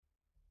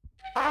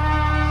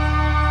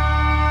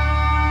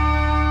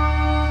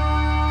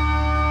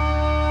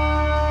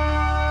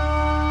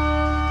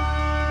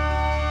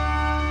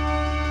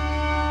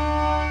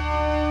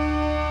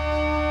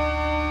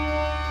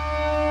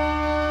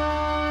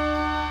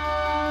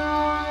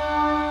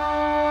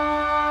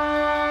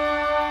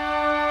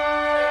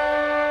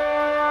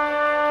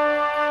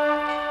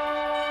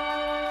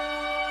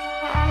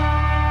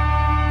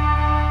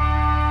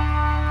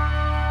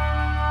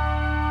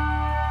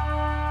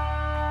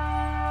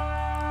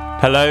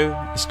Hello,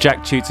 it's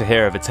Jack Tutor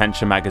here of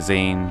Attention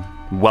Magazine.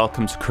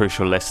 Welcome to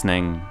Crucial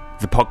Listening,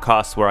 the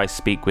podcast where I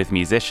speak with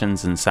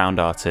musicians and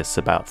sound artists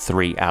about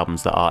 3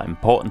 albums that are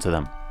important to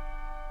them.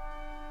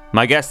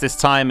 My guest this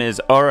time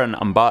is Orun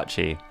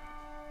Ambarchi,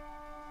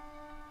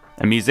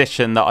 a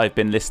musician that I've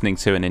been listening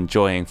to and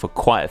enjoying for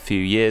quite a few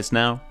years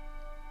now.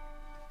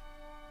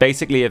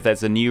 Basically, if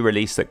there's a new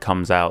release that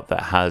comes out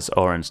that has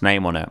Orun's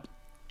name on it,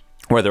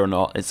 whether or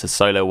not it's a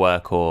solo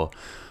work or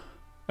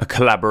a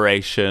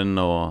collaboration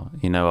or,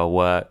 a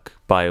work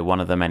by one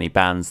of the many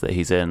bands that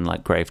he's in,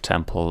 like Grave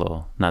Temple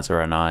or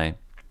Nazar and I,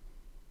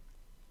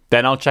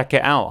 then I'll check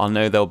it out. I'll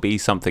know there'll be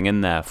something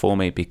in there for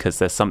me because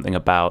there's something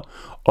about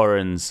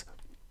Orun's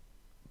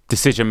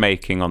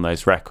decision-making on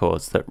those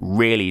records that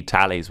really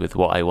tallies with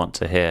what I want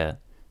to hear.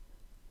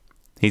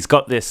 He's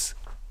got this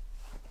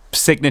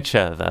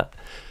signature that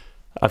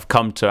I've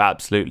come to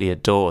absolutely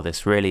adore,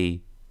 this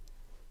really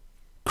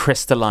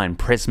crystalline,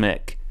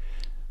 prismic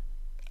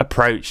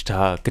approach to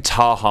her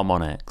guitar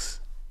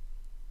harmonics.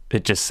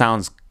 It just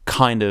sounds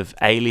kind of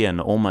alien,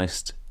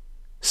 almost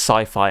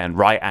sci-fi and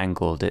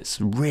right-angled. It's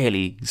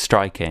really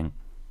striking.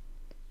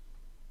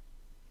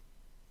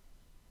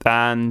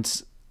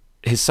 And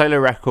his solo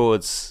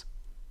records,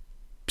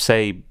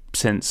 say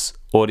since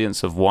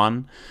Audience of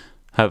One,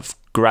 have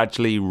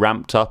gradually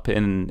ramped up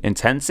in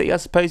intensity, I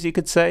suppose you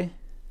could say,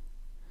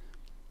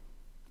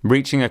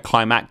 reaching a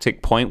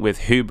climactic point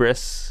with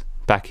Hubris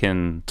back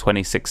in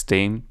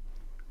 2016,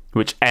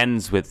 which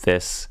ends with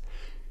this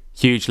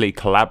hugely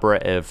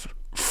collaborative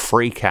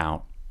freak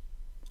out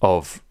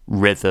of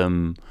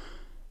rhythm,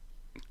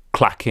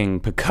 clacking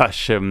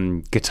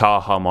percussion, guitar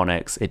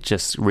harmonics. It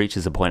just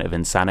reaches a point of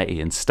insanity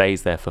and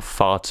stays there for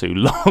far too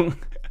long.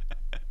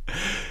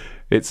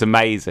 It's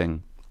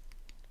amazing.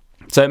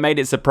 So it made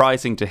it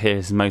surprising to hear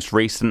his most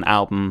recent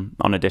album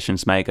on Audition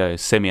Smago,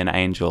 Simian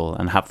Angel,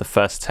 and have the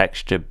first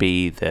texture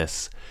be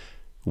this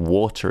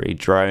watery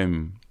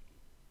drone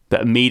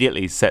that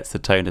immediately sets the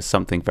tone as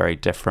something very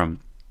different.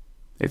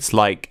 It's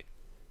like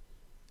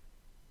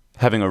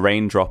having a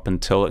raindrop and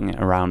tilting it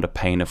around a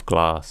pane of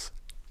glass.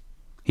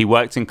 He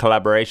worked in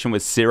collaboration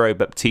with Ciro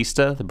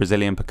Baptista, the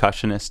Brazilian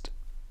percussionist,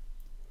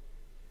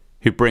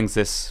 who brings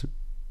this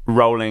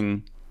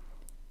rolling,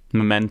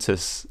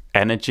 momentous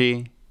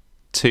energy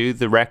to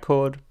the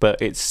record,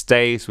 but it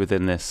stays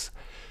within this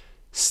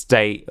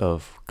state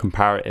of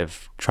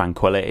comparative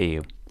tranquility,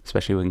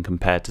 especially when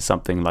compared to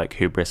something like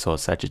Hubris or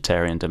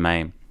Sagittarian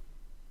Domain.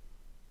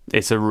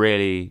 It's a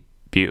really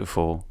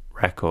beautiful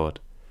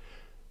record.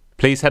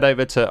 Please head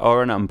over to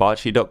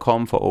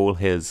orunambarchi.com for all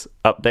his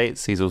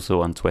updates. He's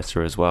also on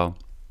Twitter as well.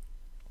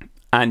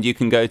 And you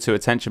can go to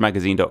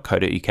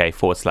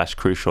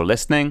attentionmagazine.co.uk/crucial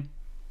listening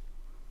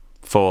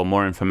for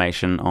more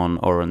information on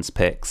Orun's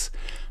picks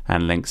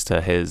and links to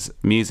his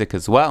music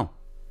as well.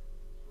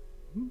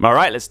 All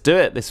right, let's do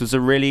it. This was a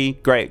really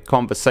great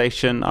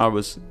conversation. I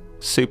was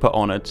super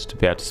honored to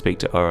be able to speak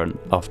to Orun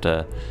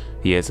after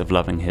years of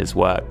loving his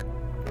work.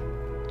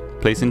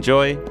 Please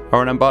enjoy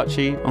Orun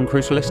Ambarchi on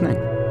Crucial Listening.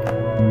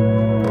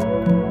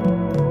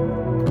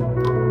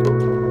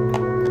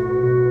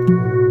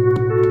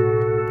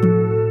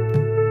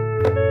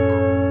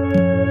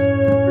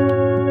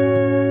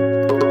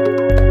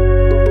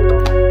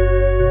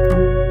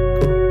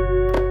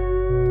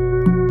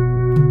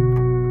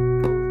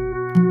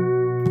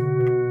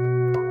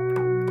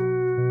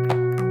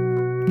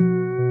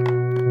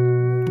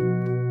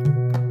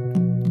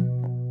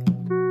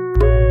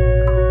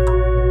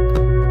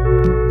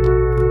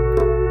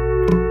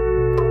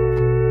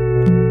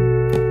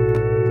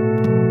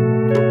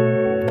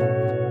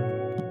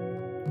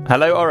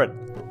 Hello, Orun.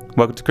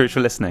 Welcome to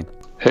Crucial Listening.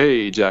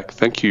 Hey, Jack.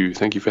 Thank you.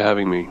 Thank you for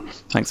having me.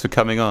 Thanks for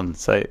coming on.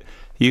 So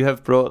you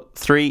have brought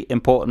 3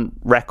 important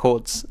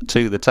records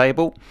to the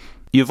table.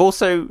 You've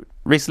also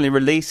recently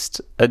released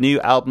a new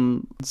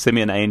album,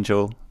 Simian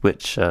Angel,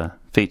 which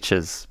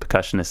features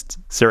percussionist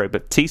Ciro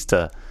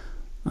Baptista.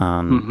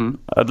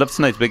 I'd love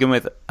to know, to begin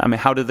with,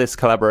 how did this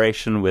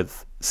collaboration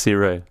with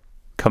Ciro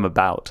come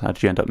about? How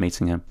did you end up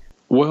meeting him?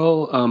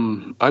 Well,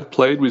 I'd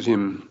played with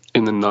him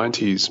in the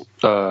 90s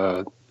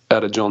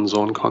at a John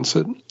Zorn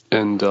concert,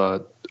 and I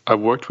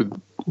worked with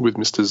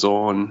Mr.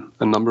 Zorn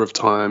a number of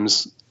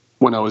times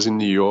when I was in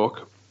New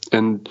York,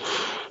 and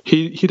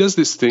he does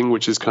this thing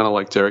which is kind of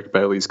like Derek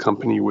Bailey's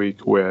Company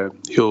Week, where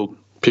he'll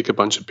pick a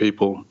bunch of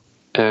people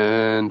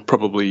and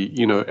probably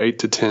 8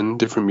 to 10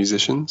 different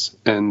musicians,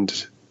 and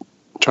I'm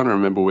trying to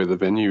remember where the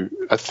venue,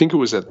 I think it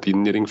was at the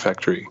Knitting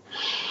Factory,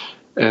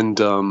 and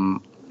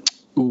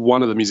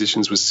one of the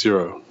musicians was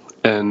Ciro,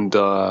 and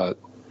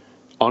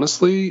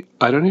honestly,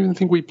 I don't even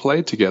think we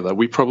played together.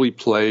 We probably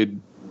played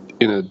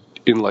in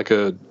like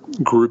a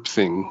group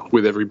thing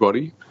with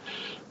everybody.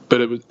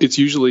 But it's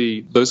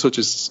usually, those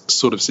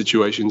sort of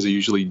situations are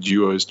usually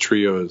duos,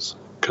 trios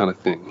kind of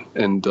thing.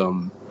 And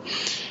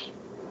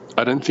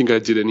I don't think I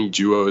did any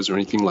duos or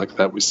anything like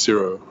that with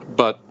Ciro.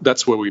 But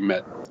that's where we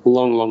met a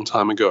long, long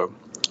time ago.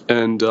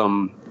 And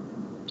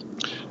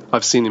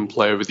I've seen him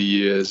play over the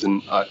years,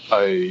 and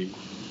I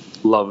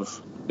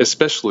love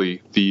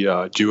especially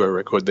the duo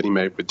record that he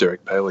made with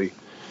Derek Bailey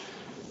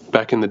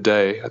back in the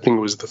day. I think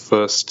it was the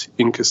first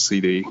Inca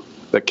CD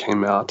that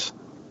came out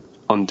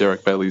on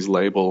Derek Bailey's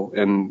label,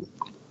 and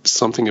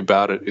something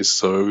about it is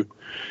so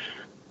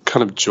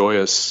kind of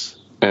joyous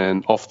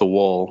and off the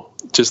wall.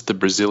 Just the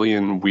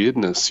Brazilian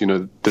weirdness,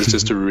 there's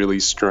just a really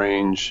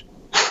strange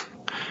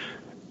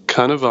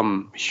kind of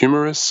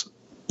humorous,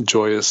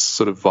 joyous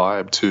sort of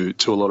vibe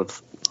to a lot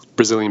of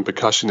Brazilian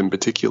percussion in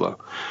particular.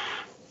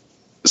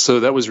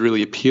 So that was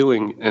really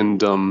appealing,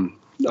 and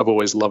I've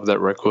always loved that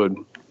record.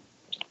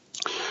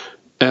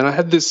 And I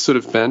had this sort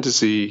of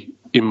fantasy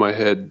in my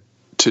head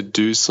to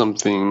do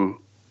something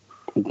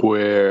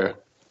where,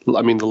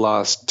 the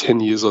last 10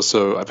 years or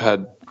so, I've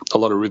had a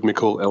lot of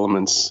rhythmical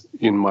elements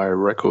in my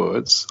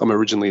records. I'm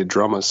originally a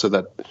drummer, so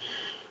that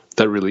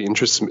really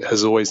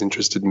has always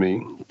interested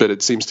me, but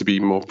it seems to be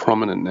more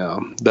prominent now,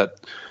 that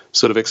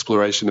sort of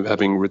exploration of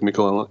having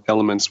rhythmical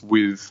elements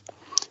with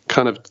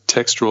kind of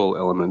textural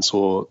elements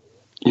or,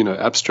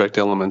 abstract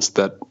elements,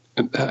 that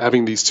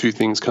having these two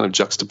things kind of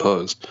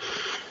juxtaposed.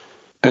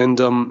 And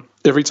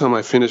every time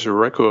I finish a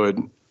record,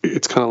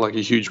 it's kind of like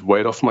a huge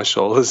weight off my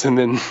shoulders, and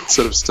then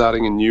sort of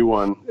starting a new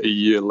one a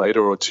year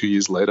later or 2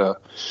 years later,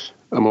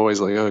 I'm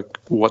always like, oh,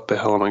 what the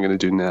hell am I going to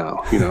do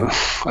now?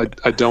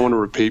 I don't want to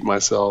repeat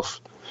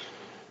myself.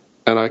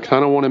 And I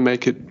kind of want to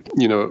make it,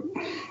 I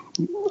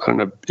don't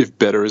know if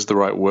better is the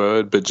right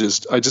word, but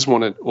I just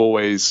want to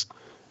always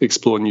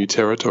explore new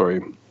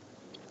territory.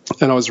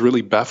 And I was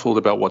really baffled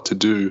about what to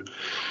do.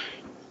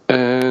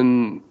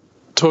 And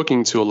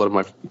talking to a lot of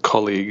my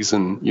colleagues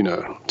and,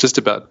 just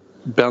about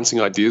bouncing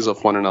ideas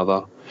off one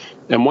another.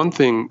 And one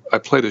thing, I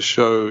played a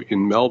show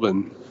in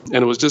Melbourne,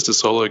 and it was just a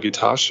solo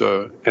guitar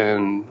show.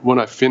 And when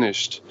I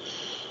finished,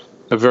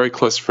 a very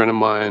close friend of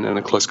mine and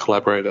a close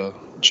collaborator,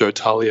 Joe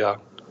Talia,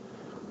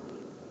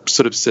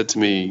 sort of said to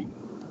me,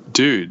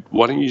 dude,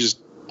 why don't you just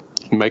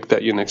make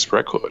that your next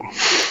record?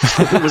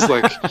 It was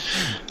like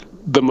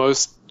the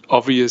most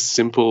obvious,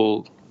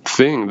 simple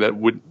thing that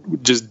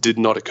just did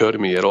not occur to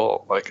me at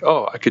all. Like,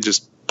 oh, I could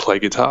just play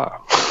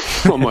guitar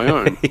on my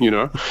own,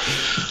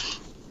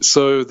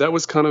 So that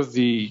was kind of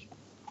the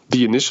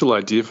initial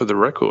idea for the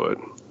record.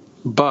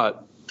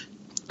 But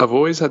I've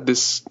always had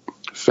this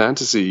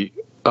fantasy.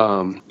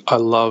 I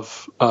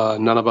love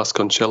Nana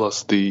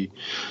Vasconcelos, the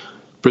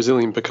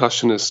Brazilian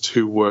percussionist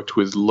who worked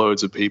with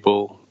loads of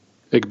people,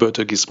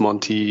 Egberto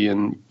Gismonti,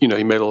 and,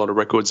 he made a lot of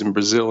records in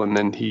Brazil, and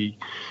then he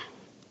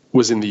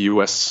was in the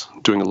US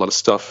doing a lot of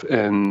stuff.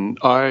 And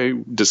I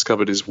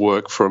discovered his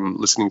work from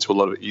listening to a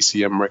lot of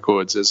ECM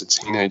records as a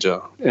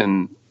teenager,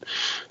 and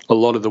a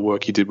lot of the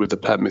work he did with the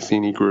Pat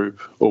Metheny group,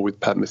 or with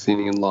Pat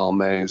Metheny and Lyle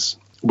Mays,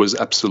 was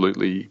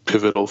absolutely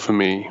pivotal for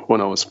me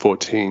when I was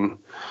 14.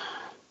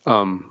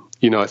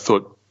 I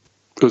thought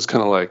it was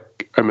kind of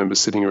like, I remember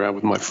sitting around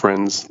with my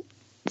friends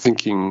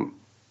thinking,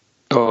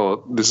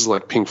 oh, this is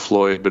like Pink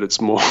Floyd, but it's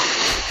more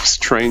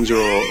strange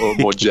or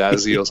more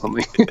jazzy or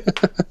something.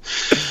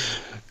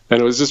 And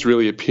it was just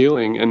really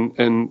appealing.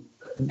 And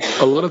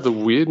a lot of the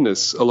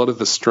weirdness, a lot of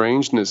the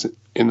strangeness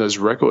in those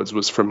records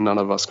was from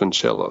Nana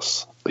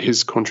Vasconcelos,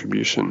 his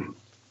contribution.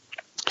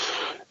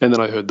 And then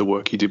I heard the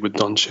work he did with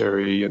Don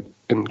Cherry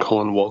and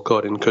Colin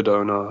Walcott in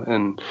Cardona,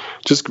 and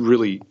just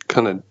really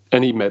kind of,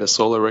 and he made a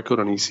solo record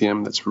on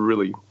ECM that's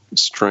really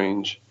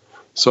strange.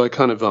 So I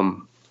kind of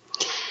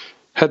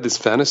had this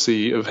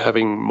fantasy of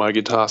having my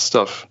guitar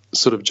stuff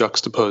sort of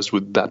juxtaposed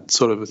with that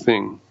sort of a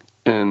thing.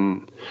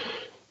 And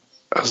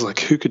I was like,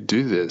 who could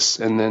do this?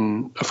 And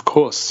then, of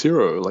course,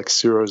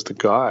 Ciro's the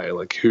guy,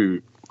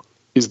 who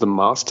is the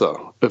master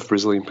of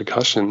Brazilian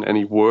percussion, and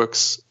he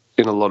works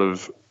in a lot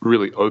of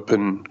really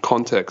open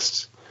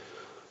contexts.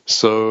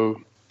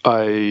 So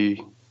I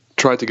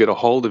tried to get a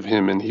hold of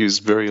him, and he was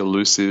very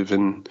elusive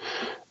and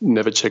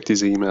never checked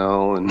his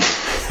email. And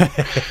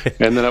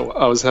and then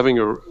I was having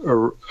a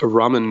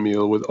ramen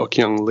meal with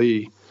Okyung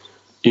Lee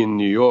in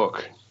New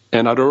York,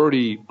 and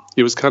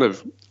it was kind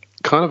of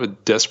a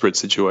desperate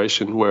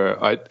situation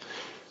where I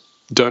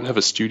don't have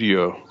a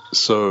studio,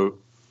 so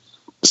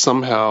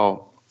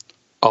somehow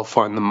I'll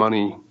find the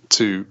money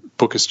to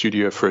book a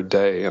studio for a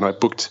day. And I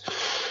booked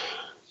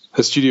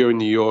a studio in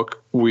New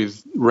York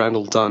with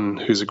Randall Dunn,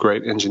 who's a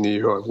great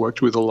engineer who I've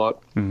worked with a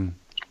lot.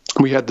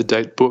 We had the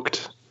date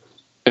booked,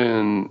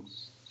 and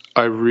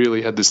I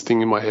really had this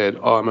thing in my head,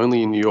 I'm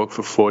only in New York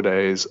for 4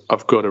 days.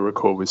 I've got to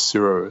record with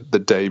Ciro the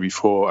day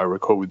before I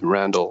record with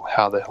Randall.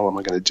 How the hell am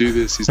I going to do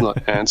this? He's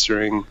not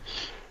answering.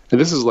 And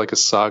this is like a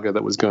saga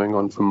that was going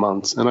on for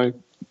months. And I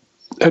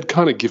had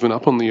kind of given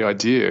up on the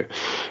idea.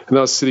 And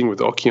I was sitting with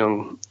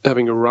Okyung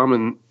having a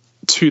ramen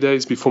 2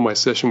 days before my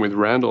session with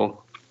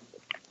Randall.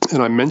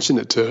 And I mentioned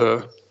it to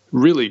her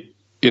really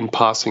in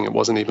passing. It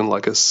wasn't even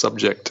like a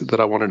subject that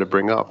I wanted to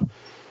bring up.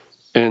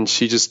 And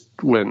she just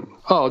went,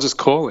 oh, I'll just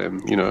call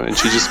him, and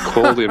she just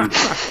called him.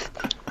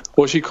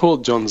 Well, she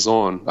called John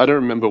Zorn. I don't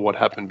remember what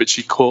happened, but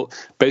she called,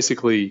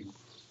 basically,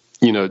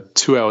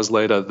 2 hours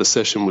later, the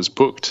session was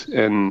booked.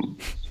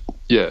 And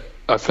yeah,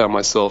 I found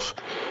myself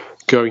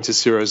going to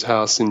Ciro's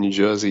house in New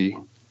Jersey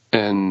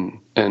and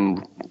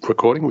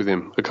recording with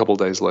him a couple of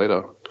days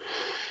later.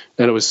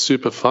 And it was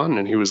super fun,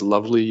 and he was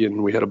lovely,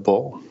 and we had a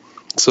ball.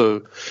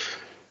 So,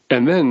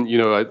 and then,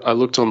 I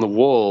looked on the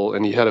wall,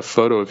 and he had a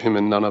photo of him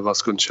and Nana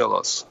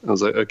Vasconcelos. I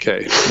was like,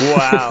 okay.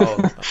 Wow. Oh,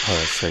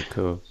 that's so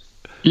cool.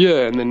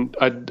 Yeah, and then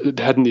I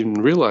hadn't even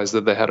realized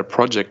that they had a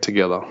project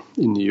together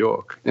in New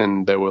York,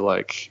 and they were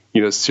like,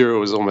 Ciro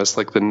was almost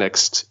like the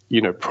next,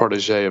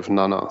 protege of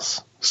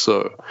Nana's.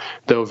 So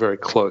they were very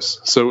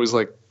close. So it was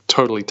like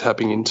totally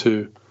tapping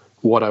into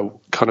what I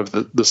kind of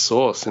the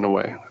source in a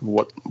way,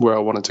 where I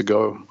wanted to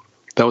go.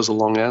 That was a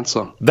long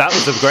answer. That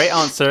was a great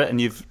answer,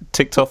 and you've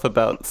ticked off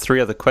about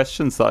 3 other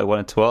questions that I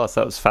wanted to ask.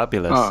 That was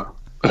fabulous. Ah,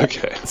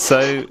 okay.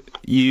 So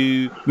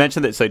you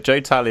mentioned that. So Joe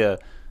Talia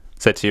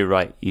said to you,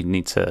 right, you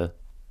need to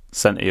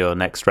center your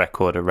next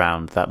record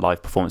around that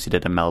live performance you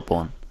did in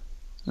Melbourne.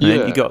 And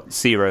then you got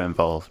Ciro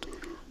involved.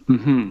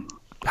 Mm-hmm.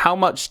 How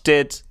much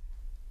did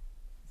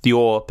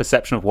your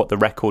perception of what the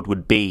record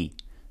would be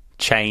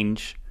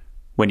change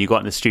when you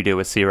got in the studio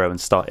with Ciro and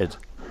started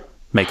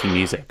making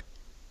music?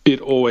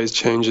 It always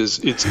changes.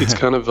 It's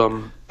kind of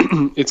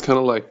it's kind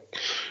of like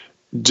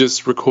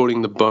just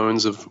recording the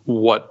bones of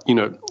what,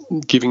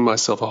 giving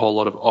myself a whole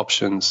lot of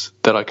options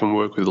that I can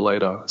work with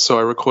later. So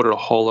I recorded a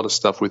whole lot of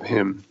stuff with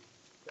him.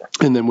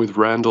 And then with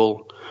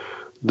Randall,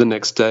 the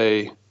next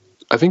day,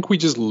 I think we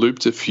just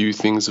looped a few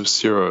things of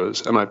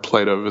Ciro's and I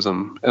played over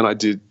them. And I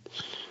did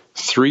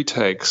 3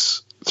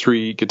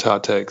 guitar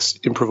takes,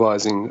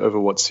 improvising over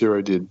what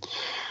Ciro did.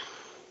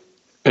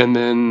 And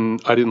then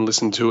I didn't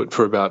listen to it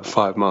for about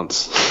 5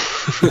 months.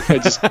 I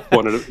just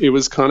it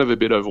was kind of a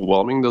bit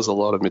overwhelming. There's a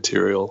lot of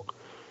material.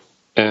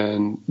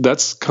 And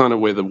that's kind of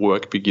where the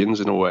work begins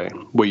in a way,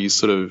 where you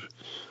sort of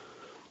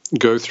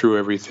go through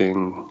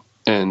everything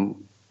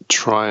and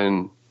try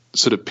and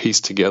sort of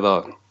piece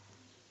together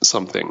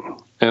something.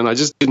 And I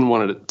just didn't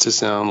want it to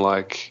sound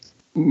like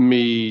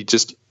me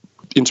just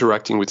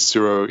interacting with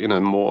Ciro in a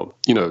more,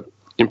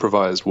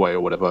 improvised way or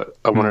whatever.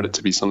 I wanted it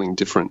to be something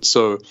different.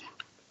 So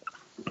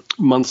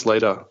months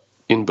later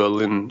in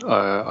Berlin,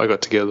 I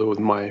got together with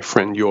my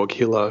friend Jörg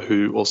Hiller,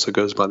 who also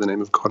goes by the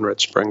name of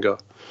Konrad Sprenger.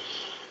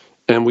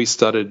 And we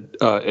started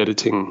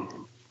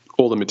editing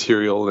all the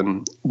material,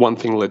 and one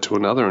thing led to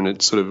another, and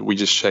we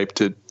just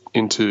shaped it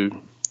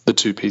into the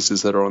 2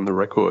 pieces that are on the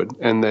record.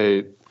 And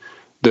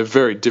they're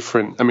very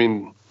different. I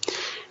mean,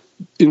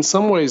 in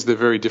some ways they're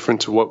very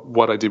different to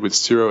what I did with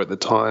Ciro at the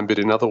time, but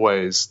in other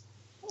ways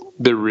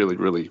they're really,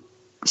 really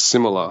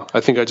similar.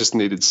 I think I just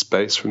needed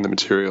space from the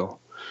material.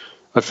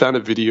 I found a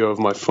video of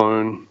my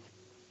phone,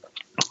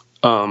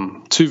 2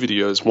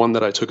 videos, one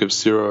that I took of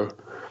Ciro,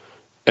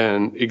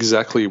 and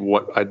exactly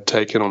what I'd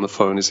taken on the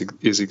phone is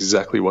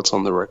exactly what's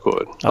on the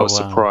record. I was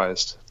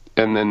surprised.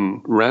 And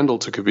then Randall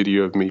took a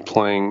video of me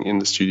playing in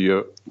the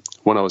studio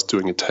when I was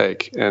doing a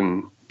take,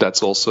 and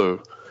that's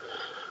also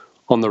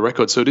on the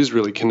record. So it is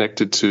really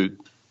connected to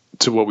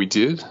what we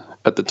did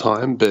at the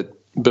time, but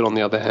on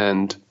the other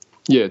hand,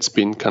 yeah, it's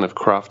been kind of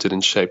crafted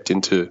and shaped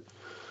into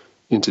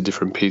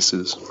different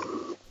pieces.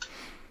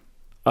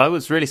 I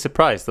was really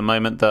surprised the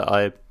moment that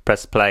I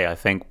pressed play. I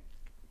think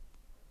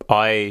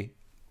I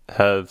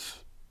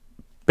have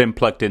been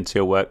plugged into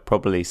your work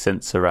probably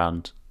since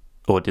around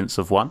Audience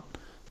of One,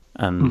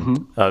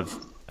 and I've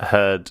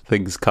heard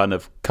things kind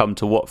of come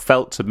to what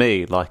felt to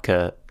me like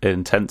an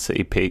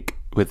intensity peak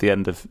with the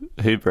end of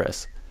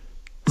Hubris.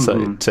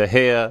 So to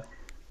hear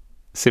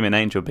Simian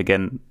Angel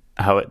begin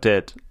how it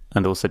did,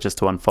 and also just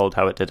to unfold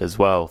how it did as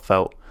well,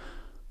 felt,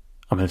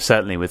 I mean,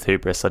 certainly with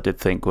Hubris I did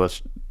think, well,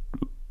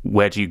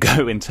 where do you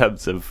go in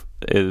terms of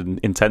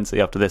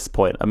intensity after this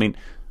point? I mean,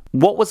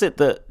 what was it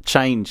that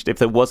changed, if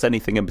there was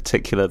anything in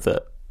particular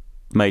that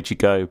made you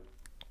go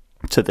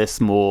to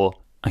this more,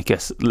 I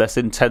guess, less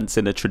intense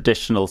in a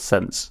traditional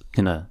sense,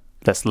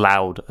 less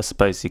loud, I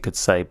suppose you could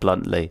say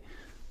bluntly,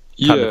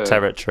 kind of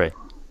territory?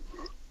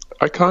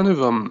 I kind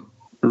of,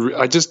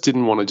 I just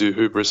didn't want to do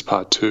Hubris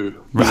Part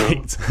 2.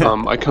 Right.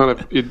 I kind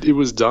of, it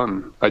was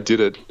done. I did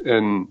it.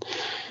 And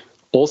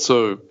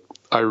also,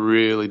 I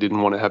really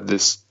didn't want to have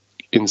this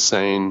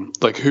insane,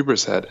 like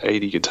Hubris had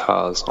 80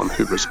 guitars on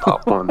Hubris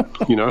Part 1,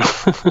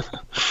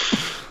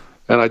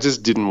 and I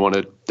just didn't want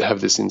to have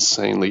this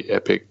insanely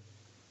epic,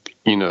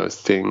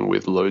 thing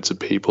with loads of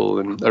people.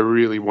 And I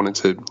really wanted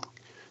to,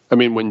 I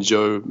mean, when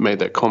Joe made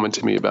that comment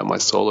to me about my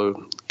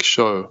solo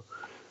show,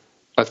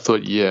 I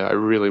thought, yeah, I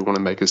really want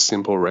to make a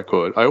simple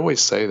record. I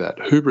always say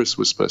that. Hubris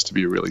was supposed to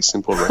be a really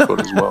simple record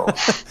as well.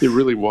 It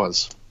really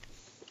was.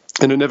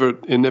 And it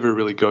never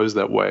really goes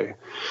that way.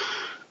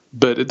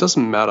 But it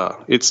doesn't matter.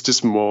 It's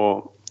just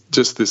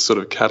this sort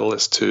of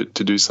catalyst to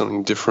do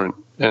something different.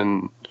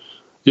 And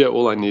yeah,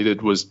 all I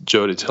needed was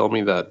Joe to tell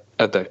me that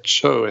at that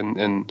show.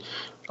 And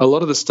a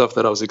lot of the stuff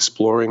that I was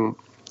exploring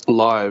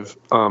live,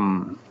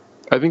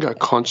 I think I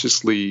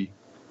consciously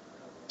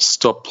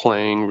stopped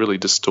playing really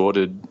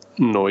distorted,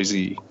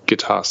 noisy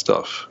guitar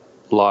stuff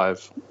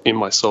live in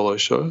my solo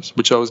shows,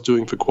 which I was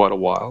doing for quite a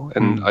while.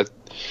 And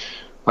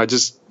I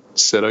just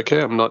said, okay,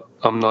 I'm not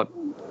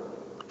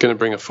going to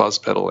bring a fuzz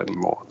pedal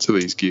anymore to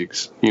these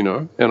gigs,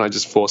 and I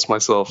just forced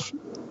myself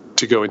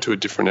to go into a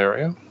different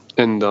area.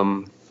 And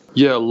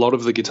yeah, a lot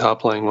of the guitar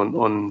playing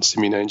on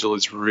Simian Angel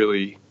is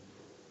really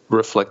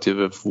reflective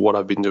of what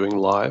I've been doing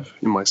live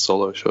in my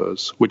solo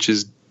shows, which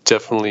is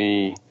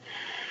definitely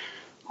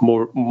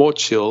more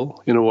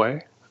chill in a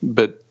way,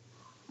 but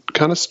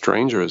kind of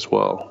stranger as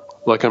well.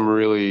 Like, I'm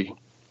really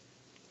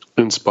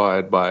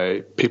inspired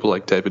by people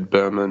like David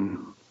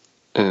Berman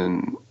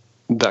and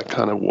that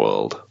kind of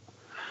world.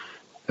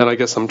 And I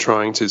guess I'm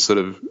trying to sort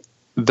of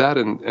that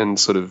and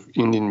sort of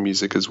Indian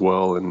music as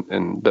well,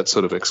 and that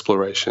sort of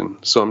exploration.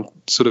 So I'm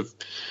sort of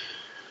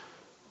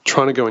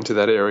trying to go into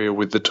that area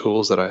with the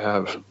tools that I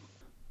have.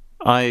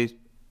 I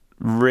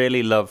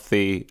really love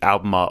the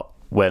album art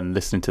when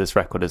listening to this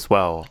record as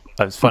well.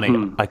 It was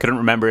funny. I couldn't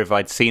remember if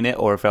I'd seen it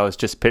or if I was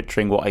just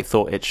picturing what I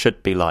thought it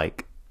should be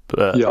like.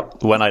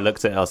 But when I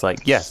looked at it, I was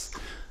like, yes,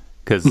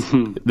 because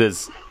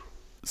there's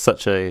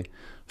such a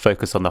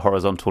focus on the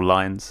horizontal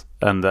lines,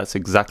 and that's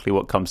exactly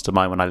what comes to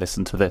mind when I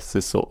listen to this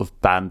sort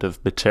of band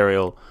of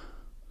material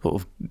sort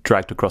of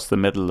dragged across the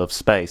middle of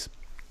space.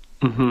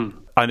 I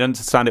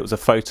understand it was a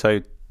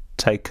photo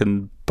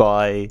taken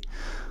by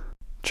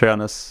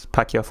Trianos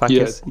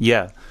Pakiofakis.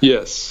 Yeah.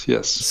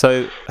 Yes.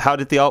 So how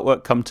did the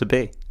artwork come to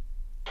be?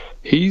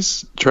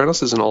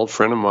 Trianos is an old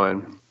friend of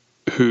mine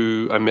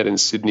who I met in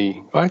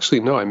Sydney.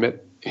 Actually, no, I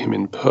met him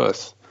in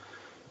Perth.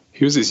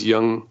 He was this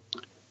young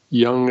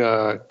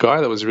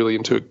guy that was really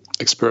into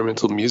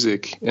experimental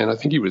music, and I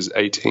think he was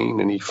 18,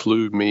 and he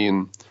flew me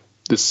and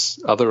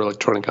this other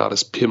electronic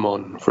artist,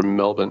 Pimon,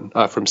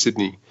 from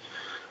Sydney,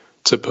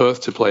 to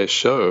Perth to play a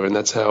show, and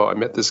that's how I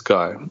met this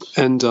guy.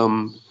 And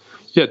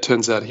yeah, it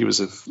turns out he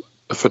was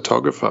a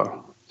photographer,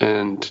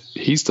 and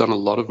he's done a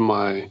lot of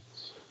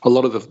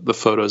the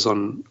photos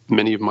on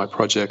many of my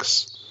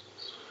projects.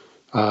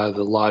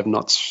 The Live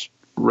Nuts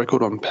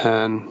record on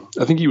Pan.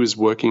 I think he was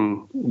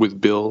working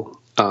with Bill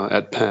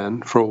at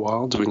Pan for a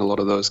while, doing a lot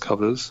of those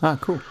covers. Ah,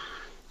 cool.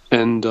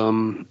 And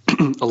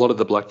a lot of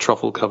the Black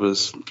Truffle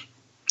covers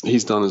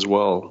he's done as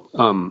well.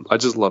 I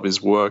just love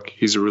his work.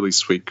 He's a really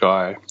sweet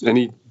guy. And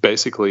he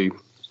basically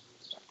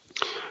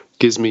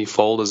gives me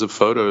folders of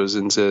photos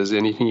and says,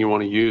 anything you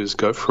want to use,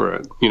 go for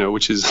it,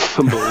 which is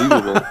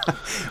unbelievable.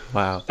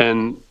 Wow.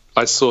 And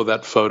I saw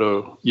that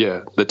photo,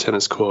 the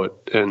tennis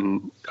court,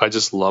 and I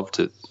just loved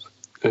it.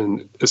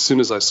 And as soon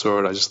as I saw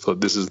it, I just thought,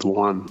 this is the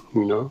one,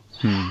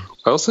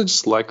 I also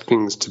just like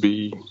things to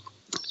be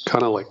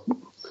kind of like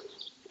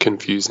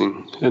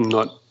confusing and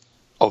not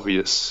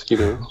obvious,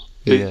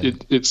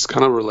 It's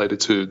kind of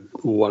related to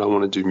what I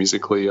want to do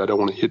musically. I don't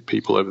want to hit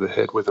people over the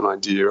head with an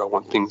idea. I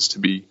want things to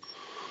be,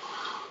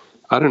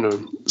 I don't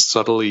know,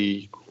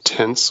 subtly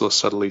tense or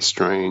subtly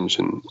strange.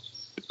 And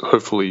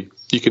hopefully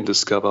you can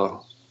discover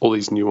all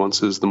these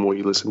nuances the more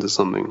you listen to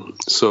something.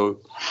 So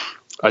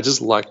I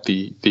just liked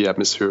the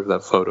atmosphere of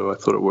that photo. I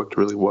thought it worked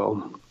really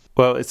well.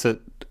 Well, it's a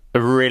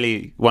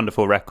really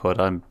wonderful record.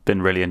 I've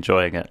been really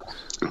enjoying it.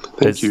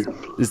 Thank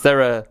you. Is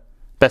there a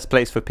best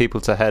place for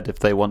people to head if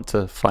they want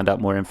to find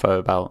out more info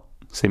about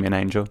Simian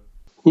Angel?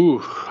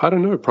 Ooh, I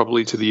don't know.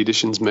 Probably to the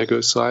Editions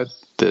Mego site.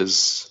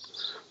 There's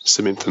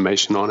some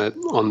information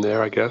on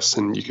there, I guess,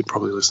 and you could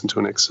probably listen to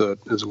an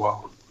excerpt as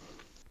well.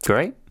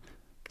 Great.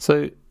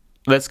 So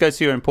let's go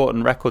to your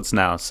important records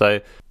now. So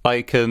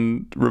I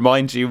can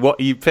remind you what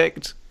you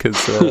picked, because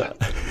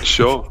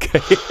sure.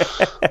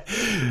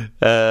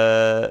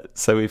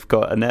 So we've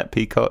got Annette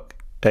Peacock,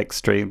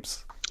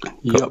 Extremes,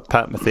 got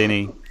Pat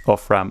Metheny,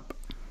 Off Ramp,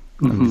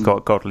 and we've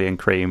got Godley and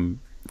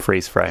Cream,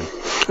 Freeze Frame.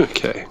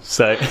 Okay.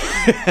 So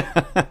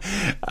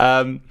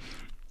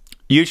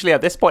usually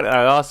at this point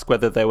I ask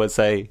whether there was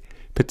a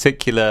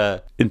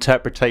particular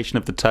interpretation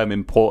of the term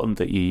important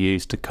that you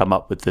used to come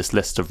up with this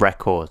list of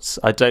records.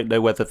 I don't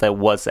know whether there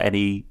was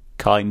any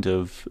kind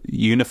of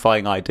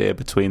unifying idea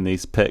between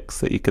these picks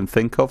that you can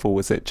think of, or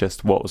was it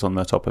just what was on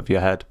the top of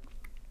your head?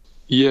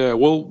 Yeah,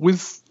 well,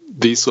 with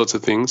these sorts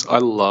of things, I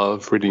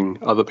love reading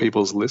other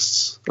people's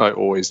lists. I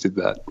always did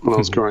that when I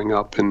was growing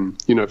up.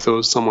 And, if there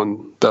was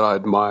someone that I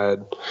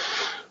admired,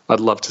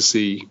 I'd love to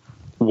see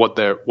what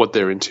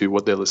they're into,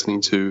 what they're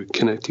listening to,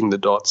 connecting the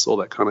dots, all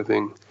that kind of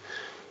thing.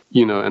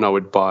 And I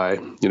would buy,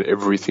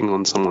 everything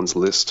on someone's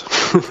list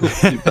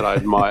that I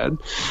admired.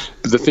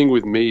 But the thing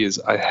with me is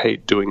I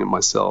hate doing it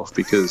myself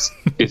because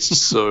it's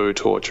so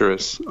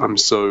torturous. I'm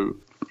so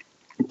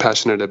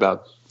passionate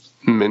about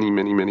many,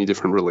 many, many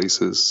different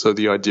releases. So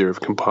the idea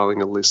of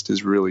compiling a list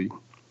is really,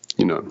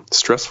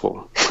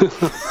 stressful.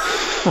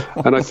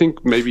 And I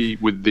think maybe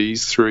with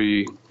these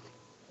three,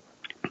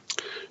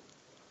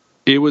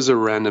 it was a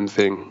random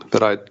thing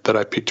that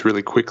I picked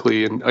really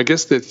quickly. And I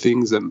guess they're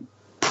things that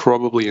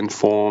probably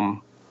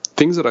inform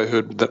things that I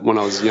heard that when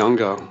I was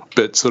younger,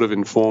 but sort of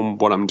inform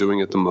what I'm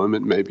doing at the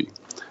moment, maybe.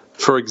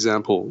 For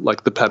example,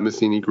 like the Pat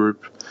Metheny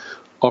group,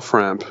 Off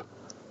Ramp,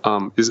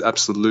 is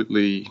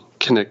absolutely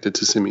connected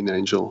to Simian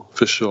Angel,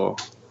 for sure.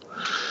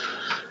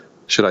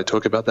 Should I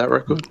talk about that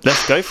record?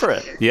 Let's go for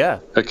it,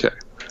 yeah. Okay.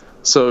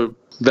 So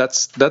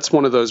that's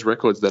one of those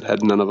records that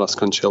had None of Us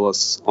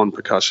Concellos on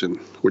percussion,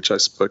 which I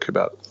spoke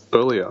about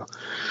earlier.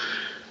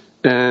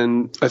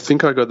 And I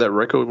think I got that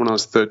record when I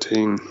was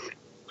 13,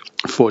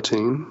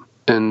 14.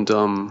 And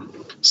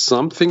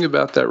something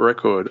about that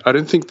record, I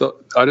don't think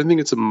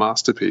it's a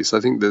masterpiece. I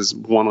think there's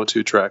one or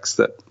two tracks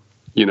that,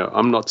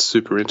 I'm not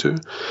super into.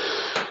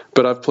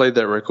 But I've played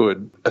that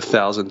record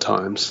 1,000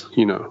 times,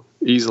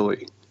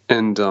 easily.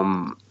 And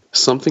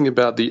something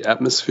about the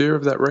atmosphere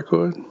of that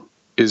record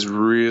is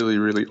really,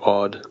 really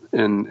odd.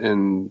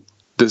 And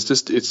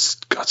it's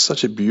got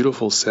such a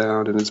beautiful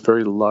sound, and it's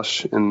very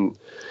lush and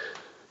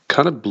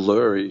kind of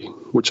blurry,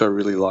 which I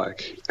really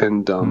like.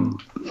 And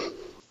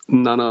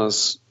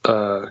Nana's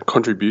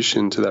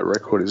contribution to that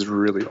record is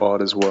really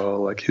odd as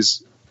well. Like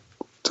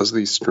does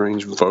these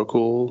strange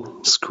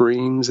vocal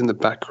screams in the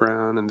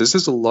background, and there's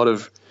just a lot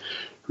of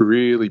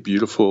really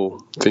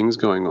beautiful things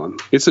going on.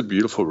 It's a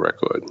beautiful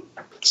record.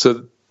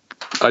 So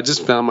I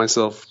just found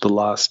myself the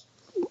last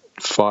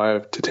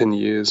 5 to 10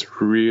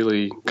 years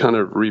really kind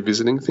of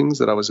revisiting things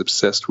that I was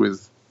obsessed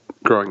with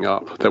growing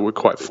up that were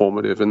quite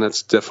formative, and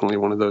that's definitely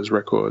one of those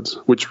records,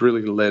 which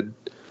really led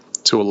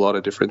to a lot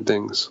of different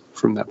things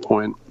from that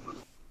point.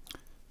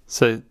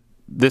 So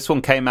this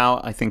one came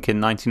out, I think,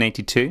 in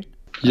 1982?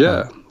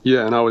 Yeah,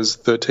 and I was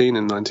 13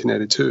 in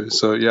 1982.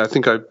 So yeah, I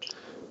think I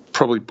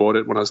probably bought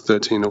it when I was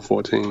 13 or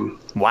 14.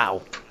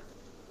 Wow.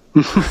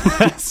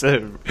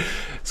 So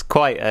it's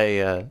quite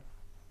a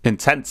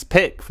intense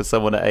pick for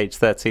someone at age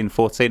 13,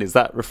 14. Is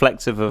that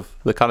reflective of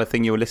the kind of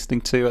thing you were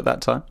listening to at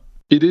that time?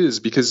 It is,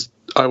 because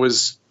I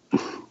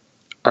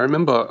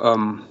remember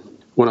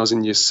when I was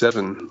in year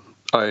 7,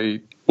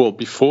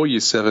 before year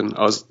 7,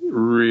 I was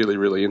really,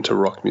 really into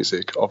rock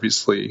music,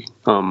 obviously,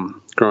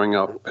 growing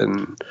up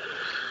and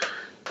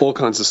all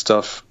kinds of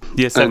stuff.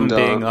 Year 7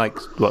 being like,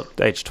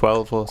 age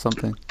 12 or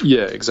something?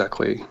 Yeah,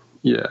 exactly.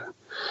 Yeah.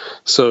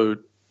 So,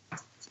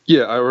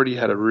 yeah, I already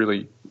had a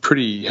really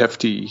pretty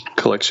hefty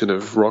collection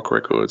of rock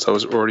records. I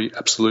was already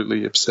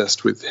absolutely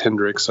obsessed with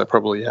Hendrix. I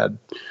probably had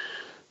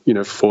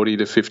 40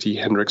 to 50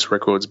 Hendrix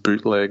records,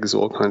 bootlegs,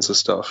 all kinds of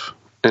stuff.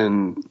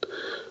 And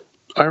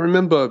I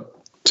remember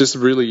just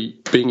really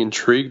being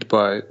intrigued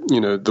by,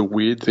 the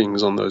weird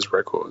things on those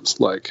records,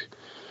 like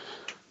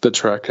the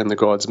track "And the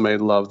Gods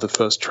Made Love," the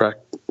first track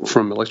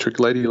from Electric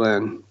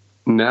Ladyland.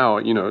 Now,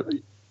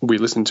 we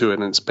listen to it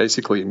and it's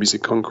basically a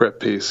music concrete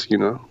piece,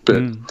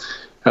 but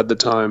at the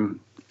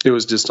time it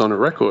was just on a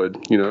record,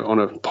 on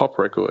a pop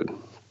record.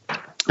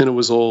 And it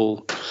was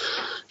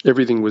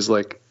everything was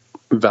like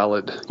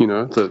valid,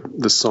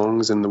 the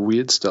songs and the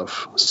weird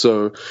stuff.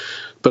 So,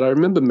 but I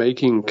remember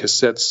making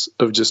cassettes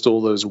of just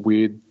all those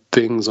weird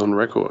things on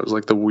records,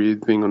 like the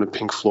weird thing on a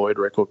Pink Floyd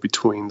record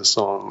between the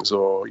songs,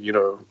 or,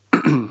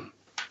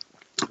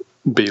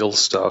 Beatles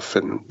stuff,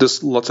 and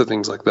just lots of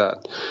things like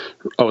that.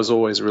 I was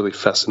always really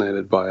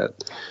fascinated by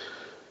it.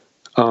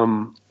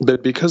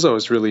 But because I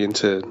was really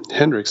into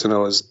Hendrix, and I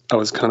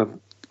was kind of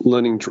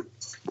learning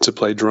to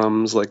play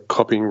drums, like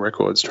copying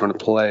records, trying to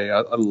play,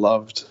 I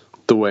loved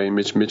the way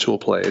Mitch Mitchell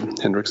played,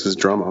 Hendrix's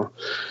drummer.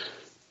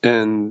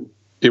 And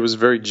it was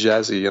very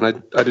jazzy, and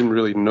I didn't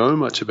really know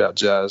much about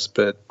jazz,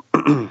 but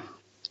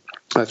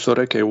I thought,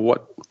 okay,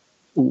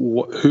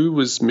 who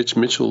was Mitch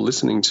Mitchell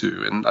listening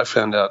to? And I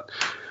found out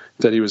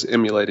that he was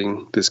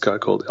emulating this guy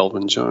called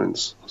Elvin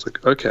Jones. I was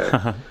like,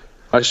 okay,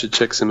 I should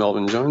check some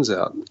Elvin Jones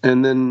out.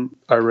 And then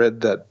I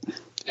read that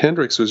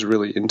Hendrix was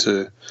really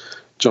into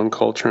John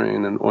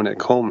Coltrane and Ornette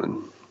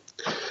Coleman.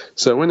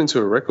 So I went into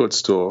a record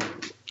store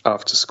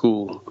after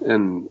school,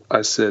 and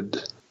I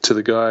said to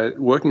the guy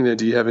working there,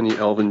 "Do you have any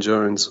Elvin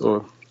Jones?"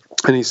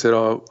 And he said,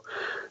 "Oh,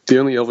 the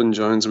only Elvin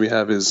Jones we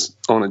have is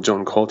on a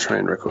John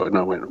Coltrane record." And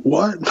I went,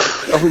 "What?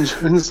 Elvin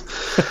Jones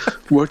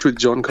worked with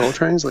John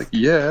Coltrane?" He's like,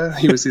 "Yeah,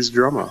 he was his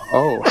drummer."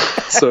 Oh,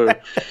 so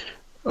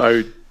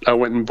I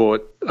went and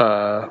bought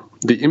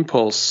the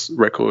Impulse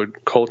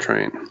record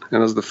Coltrane, and it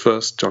was the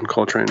first John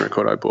Coltrane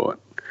record I bought,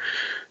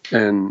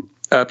 and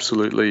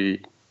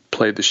absolutely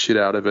played the shit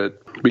out of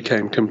it,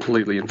 became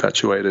completely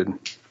infatuated.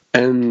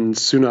 And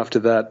soon after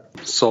that,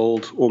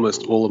 sold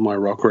almost all of my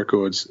rock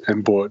records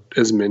and bought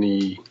as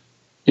many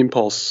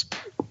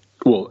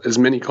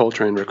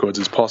Coltrane records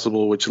as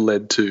possible, which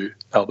led to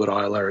Albert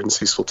Ayler and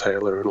Cecil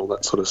Taylor and all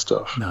that sort of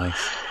stuff.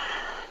 Nice.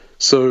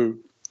 So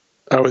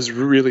I was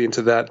really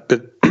into that,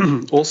 but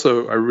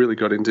also I really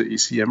got into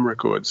ECM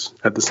records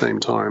at the same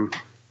time.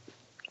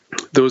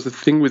 There was a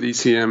thing with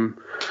ECM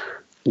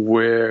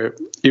where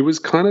it was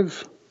kind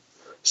of,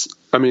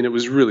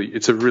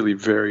 it's a really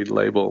varied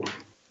label.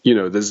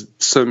 There's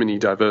so many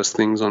diverse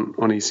things on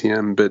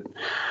ECM, but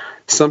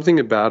something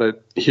about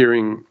it,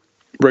 hearing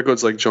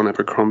records like John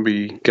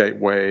Abercrombie,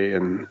 Gateway,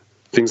 and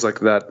things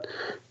like that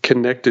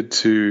connected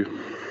to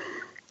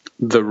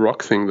the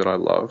rock thing that I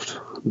loved,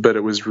 but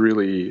it was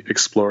really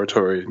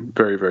exploratory,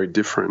 very, very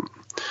different.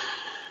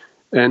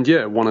 And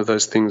yeah, one of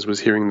those things was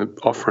hearing the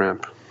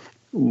Off-Ramp,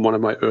 one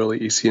of my early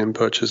ECM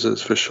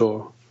purchases for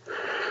sure.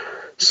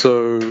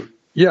 So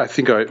yeah, I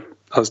think I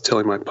was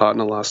telling my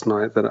partner last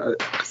night that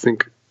I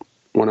think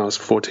when I was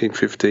 14,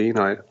 15,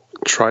 I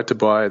tried to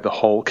buy the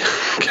whole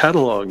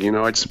catalog.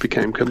 I just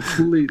became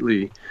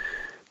completely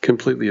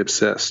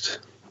obsessed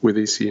with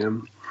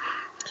ECM.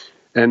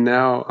 And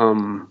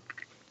now,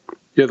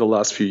 the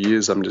last few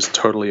years, I'm just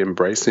totally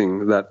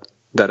embracing that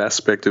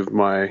aspect of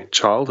my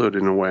childhood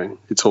in a way.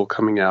 It's all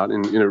coming out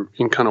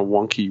in kind of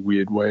wonky,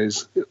 weird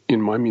ways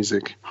in my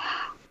music.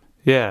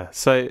 Yeah.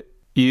 So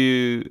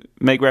you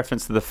make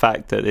reference to the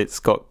fact that it's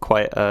got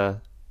quite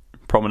a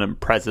prominent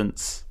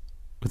presence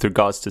with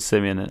regards to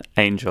Simeon and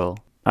Angel,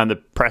 and the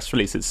press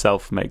release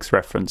itself makes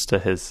reference to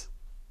his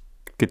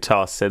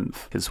guitar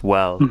synth as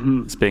well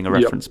as being a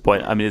reference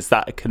point. I mean, is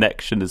that a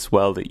connection as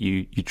well that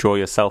you draw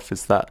yourself?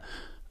 Is that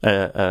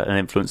an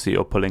influence that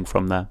you're pulling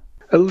from there?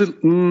 A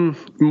little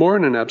more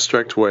in an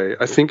abstract way.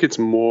 I think it's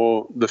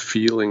more the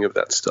feeling of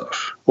that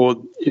stuff,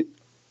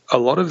 a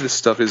lot of this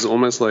stuff is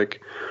almost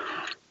like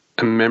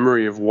a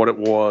memory of what it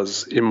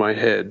was in my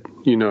head,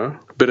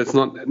 but it's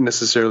not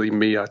necessarily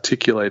me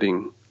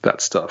articulating that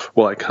stuff.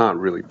 Well, I can't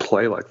really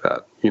play like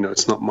that.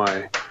 It's not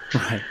my,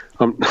 right.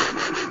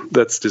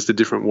 That's just a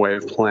different way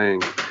of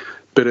playing,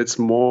 but it's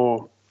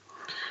more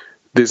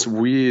this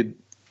weird,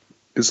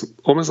 it's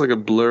almost like a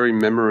blurry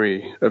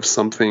memory of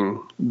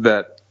something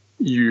that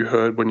you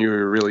heard when you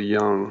were really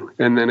young,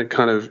 and then it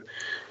kind of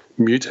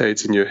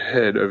mutates in your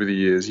head over the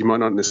years. You might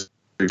not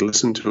necessarily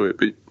listen to it,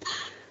 but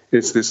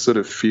it's this sort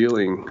of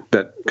feeling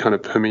that kind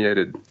of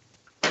permeated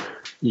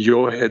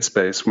your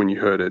headspace when you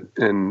heard it,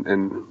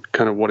 and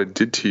kind of what it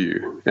did to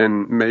you.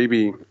 And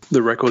maybe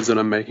the records that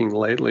I'm making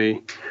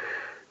lately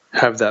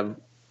have that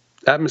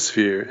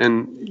atmosphere,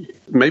 and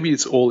maybe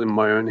it's all in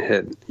my own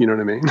head, you know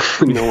what I mean?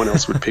 No one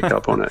else would pick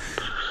up on it.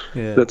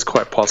 Yeah. That's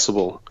quite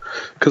possible,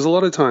 because a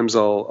lot of times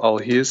I'll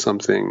hear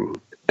something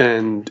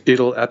and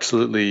it'll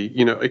absolutely,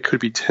 it could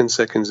be 10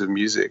 seconds of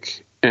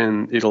music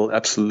and it'll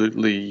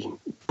absolutely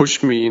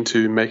push me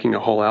into making a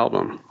whole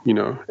album,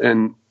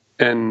 and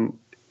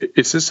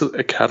it's just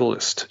a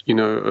catalyst,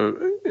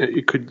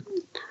 it could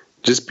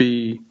just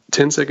be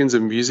 10 seconds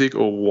of music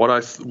or what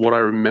I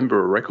remember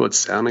a record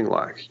sounding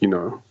like,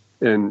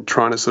 and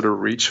trying to sort of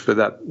reach for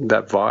that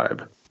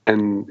vibe.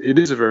 And it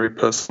is a very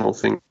personal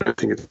thing. I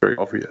think it's very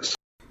obvious.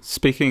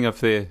 Speaking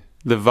of the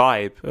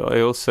vibe,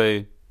 I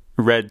also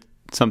read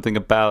something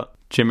about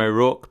Jim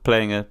O'Rourke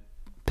playing a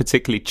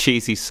particularly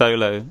cheesy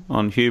solo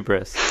on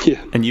Hubris.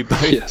 Yeah. And you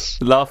both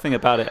laughing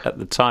about it at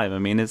the time. I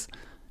mean, do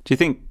you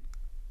think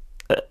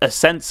a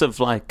sense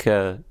of like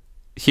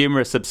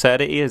humorous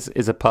absurdity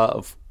is a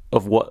part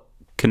of what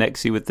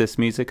connects you with this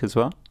music as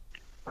well?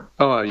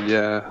 Oh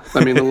yeah.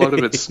 I mean, a lot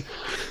of it's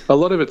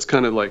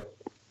kind of like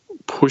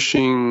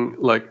pushing,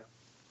 like,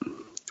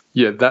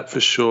 yeah, that for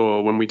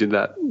sure. When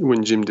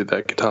Jim did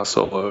that guitar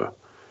solo,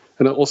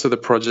 and also the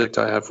project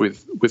I have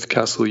with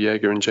Castle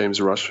Yeager and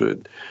James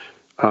Rushford,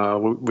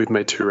 we've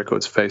made 2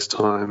 records,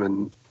 FaceTime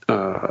and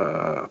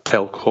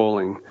Pale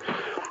Calling,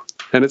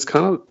 and it's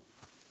kind of,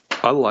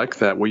 I like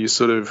that, where you're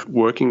sort of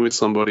working with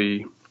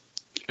somebody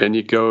and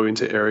you go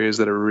into areas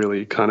that are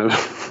really kind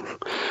of,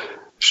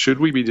 should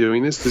we be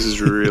doing this? This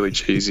is really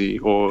cheesy,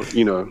 or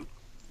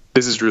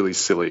this is really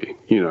silly.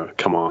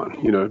 Come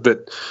on,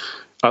 but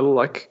I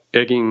like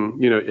egging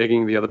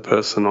the other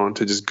person on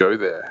to just go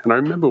there. And I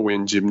remember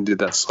when Jim did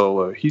that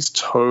solo, he's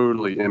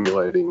totally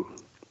emulating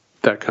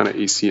that kind of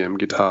ECM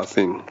guitar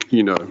thing,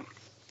 the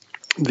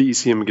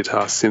ECM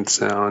guitar synth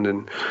sound.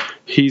 And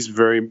he's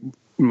very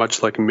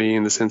much like me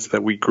in the sense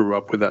that we grew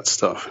up with that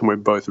stuff and we're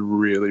both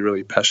really,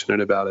 really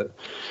passionate about it.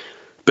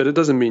 But it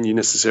doesn't mean you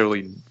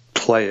necessarily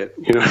play it,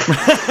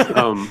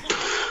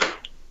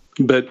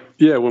 But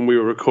yeah, when we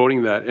were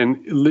recording that,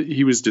 and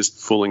he was just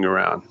fooling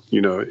around,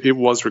 it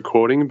was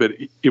recording, but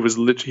it was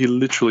he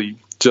literally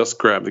just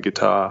grabbed the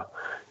guitar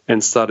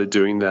and started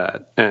doing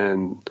that.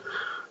 And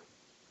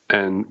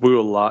we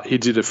were he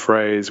did a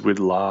phrase, we'd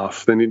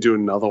laugh, then he'd do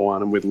another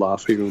one and we'd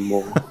laugh even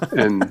more.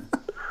 and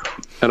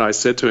I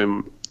said to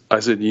him,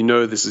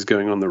 this is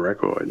going on the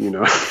record,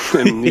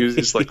 and he was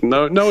just like,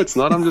 no, it's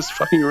not. I'm just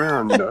fucking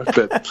around,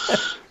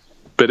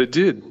 but it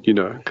did,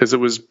 because it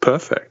was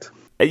perfect.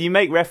 You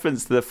make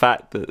reference to the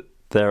fact that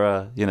there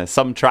are,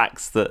 some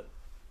tracks that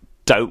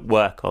don't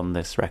work on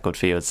this record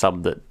for you and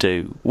some that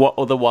do. What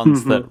are the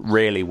ones that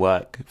really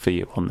work for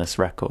you on this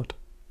record?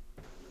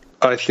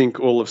 I think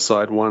all of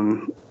side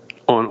 1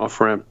 on Off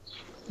Ramp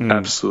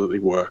absolutely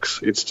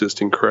works. It's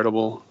just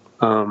incredible.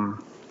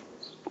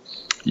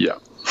 Yeah.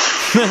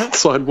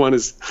 Side one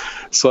is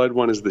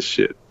the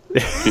shit,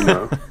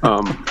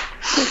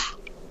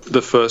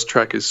 The first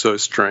track is so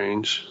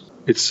strange.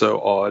 It's so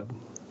odd.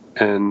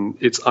 And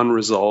it's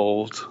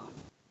unresolved.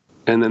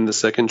 And then the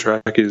second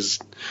track is,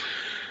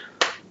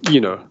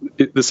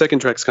 the second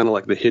track's kind of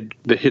like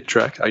the hit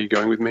track. Are You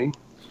Going With Me?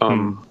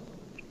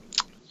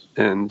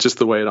 And just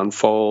the way it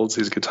unfolds,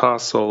 his guitar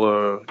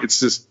solo,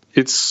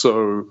 it's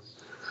so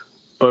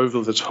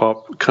over the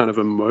top, kind of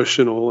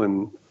emotional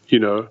and,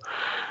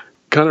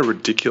 kind of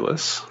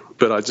ridiculous.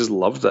 But I just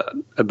love that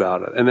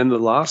about it. And then the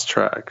last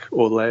track,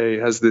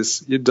 Orlais,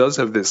 it does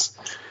have this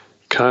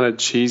kind of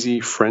cheesy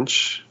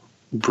French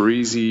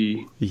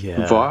breezy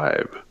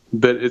vibe,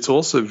 but it's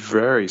also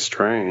very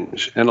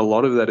strange, and a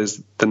lot of that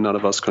is the None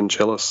of Us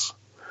Concellos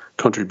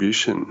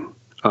contribution.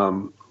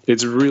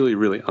 It's really,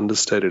 really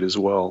understated as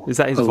well. Is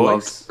that his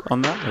voice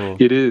on that? Or?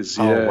 It is,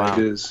 yeah, Oh, wow. it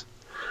is.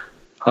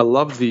 I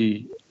love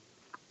the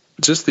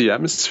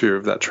atmosphere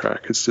of that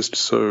track. It's just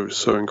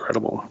so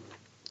incredible.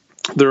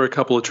 There are a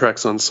couple of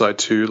tracks on side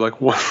 2.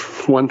 Like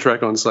one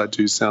track on side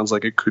 2 sounds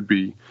like it could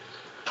be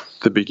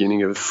the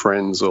beginning of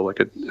Friends or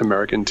like an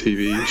American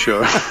TV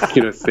show,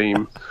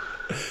 theme.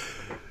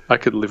 I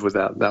could live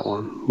without that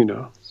one,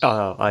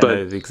 Oh, I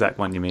know the exact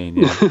one you mean,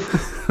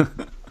 yeah.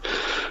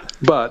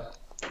 But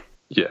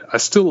yeah, I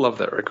still love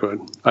that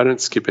record. I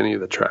don't skip any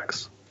of the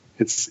tracks.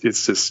 It's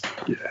just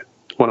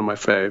one of my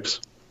faves.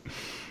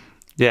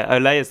 Yeah,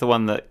 Olé is the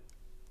one that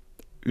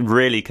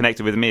really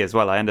connected with me as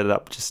well. I ended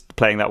up just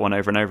playing that one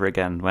over and over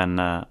again when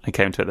I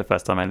came to it the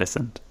first time I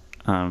listened.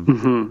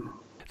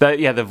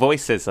 The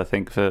voices, I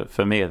think,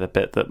 for me are the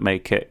bit that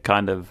make it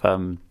kind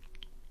of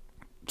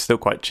still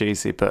quite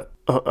cheesy, but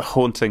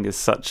haunting is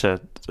such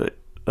a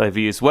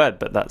overused word,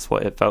 but that's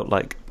what it felt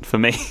like for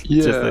me.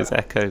 Yeah. Just those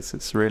echoes.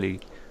 It's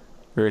really,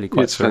 really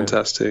quite It's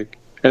fantastic.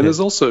 And there's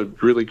also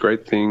really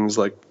great things,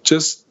 like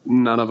just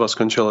None of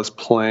Vasconcelos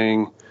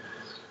playing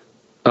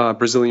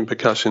Brazilian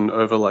percussion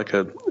over like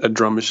a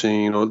drum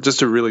machine, or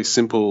just a really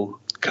simple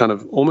kind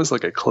of almost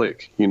like a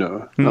click,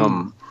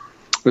 and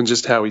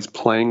just how he's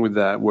playing with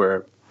that,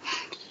 where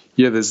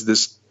there's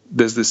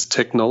this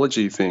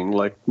technology thing,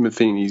 like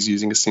Metheny's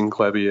using a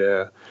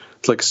synclavier.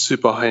 It's like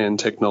super high-end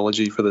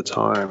technology for the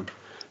time,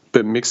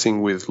 but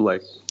mixing with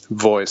like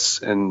voice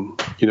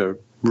and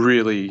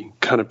really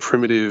kind of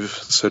primitive,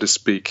 so to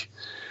speak,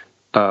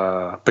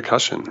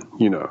 percussion,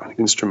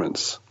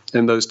 instruments,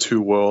 and those two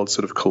worlds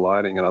sort of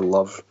colliding. And I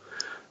love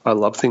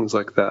things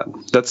like that.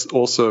 That's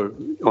also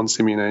on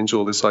Simian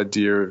Angel, this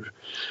idea of,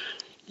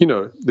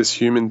 this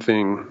human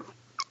thing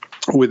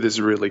with this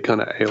really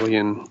kind of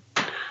alien,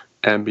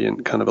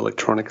 ambient kind of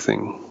electronic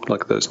thing,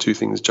 like those two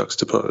things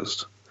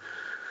juxtaposed.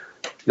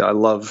 Yeah, I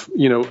love,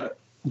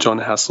 John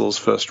Hassell's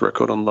first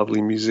record on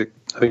Lovely Music.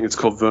 I think it's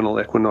called Vernal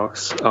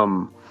Equinox.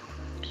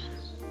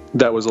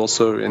 That was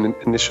also an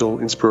initial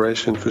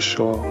inspiration for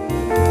sure.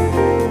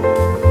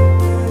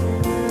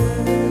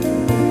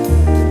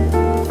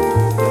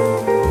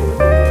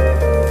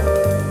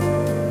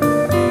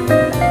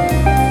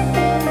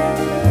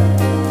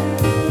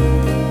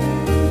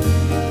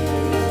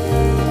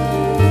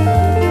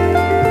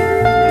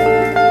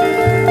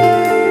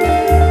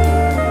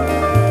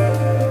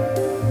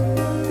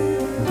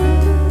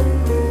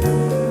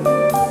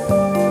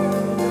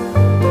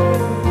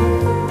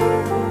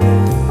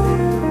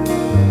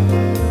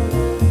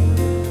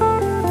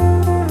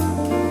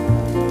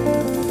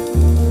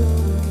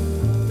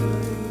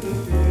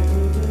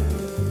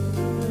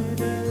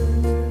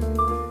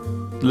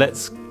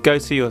 Let's go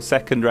to your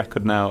second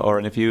record now,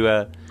 Oren. If you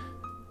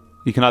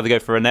can either go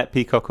for Annette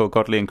Peacock or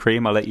Godley and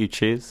Cream, I'll let you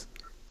choose.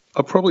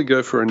 I'll probably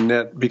go for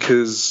Annette,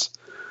 because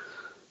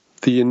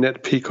the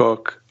Annette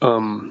Peacock,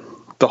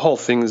 the whole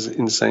thing is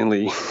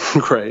insanely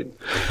great.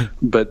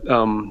 But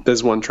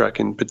there's one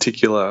track in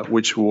particular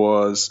which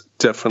was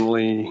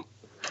definitely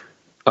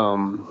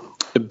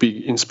a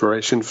big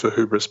inspiration for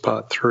Hubris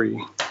Part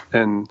 3.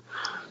 And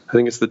I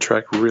think it's the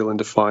track Real and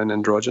Defined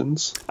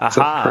Androgynes. Is that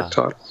the correct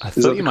title? I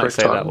thought you might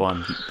say that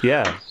one.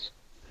 Yeah.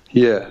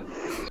 Yeah.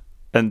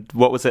 And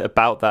what was it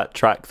about that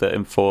track that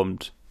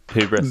informed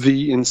Hubris?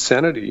 The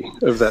insanity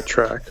of that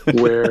track,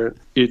 where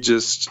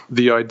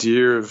the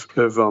idea of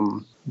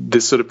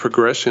this sort of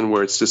progression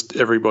where it's just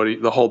everybody,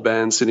 the whole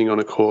band sitting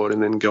on a chord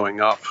and then going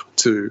up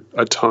to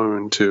a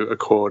tone to a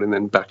chord and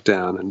then back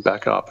down and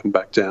back up and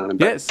back down and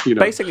back. Yeah, it's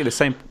basically the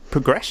same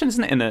progression,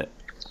 isn't it,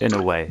 in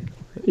a way?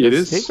 It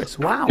is. Hubris.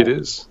 Wow. It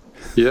is.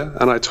 Yeah,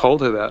 and I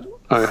told her that.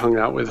 I hung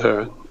out with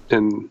her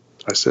and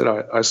I said,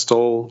 I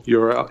stole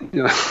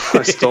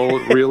I stole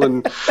Real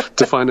and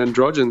Defined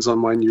Androgynes on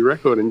my new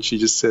record, and she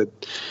just said,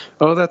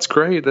 "Oh, that's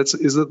great.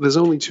 There's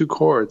only 2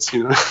 chords,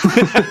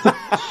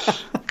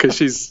 because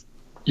she's,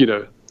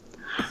 a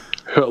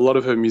lot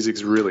of her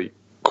music's really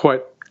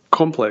quite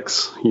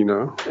complex,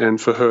 and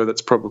for her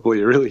that's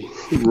probably a really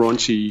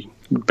raunchy,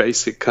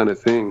 basic kind of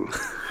thing."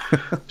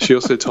 She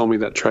also told me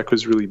that track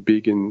was really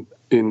big in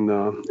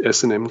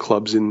S&M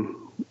clubs in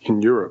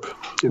Europe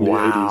in the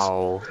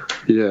 80s.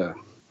 Yeah.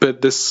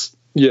 But there's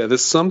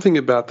something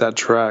about that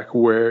track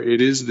where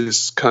it is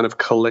this kind of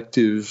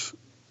collective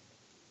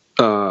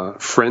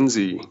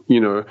frenzy,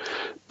 and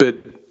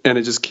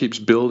it just keeps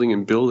building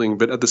and building.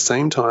 But at the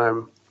same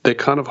time, they're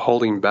kind of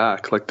holding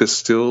back. Like there's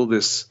still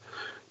this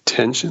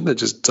tension that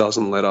just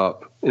doesn't let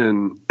up.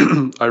 And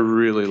I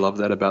really love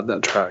that about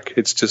that track.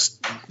 It's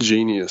just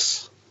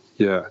genius.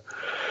 Yeah.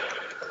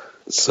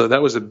 So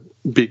that was a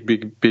big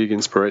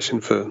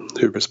inspiration for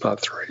Hubris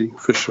Part 3,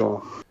 for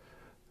sure.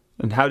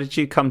 And how did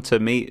you come to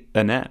meet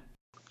Annette?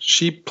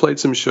 She played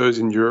some shows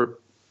in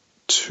Europe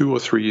 2 or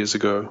 3 years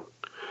ago.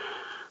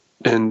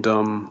 And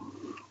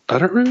I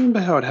don't remember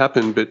how it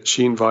happened, but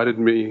she invited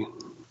me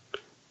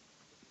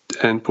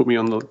and put me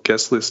on the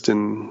guest list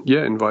and,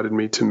 invited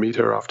me to meet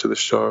her after the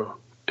show.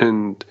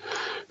 And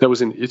that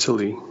was in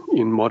Italy,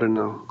 in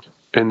Modena.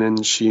 And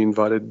then she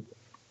invited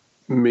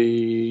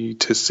me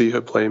to see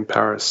her play in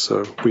Paris,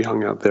 so we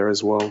hung out there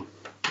as well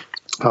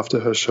after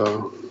her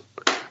show,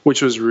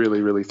 which was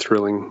really, really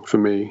thrilling for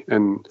me.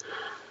 And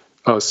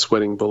I was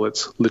sweating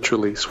bullets,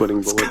 literally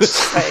sweating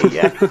bullets.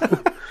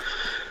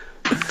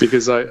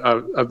 Because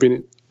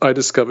I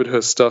discovered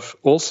her stuff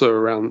also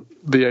around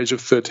the age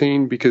of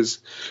 13, because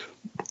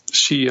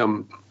she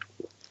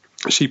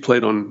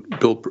played on a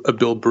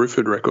Bill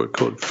Bruford record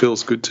called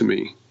 "Feels Good to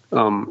Me."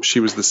 She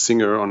was the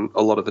singer on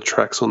a lot of the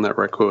tracks on that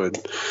record,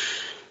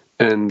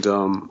 and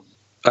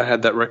I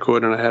had that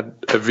record, and I had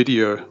a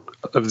video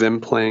of them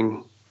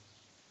playing,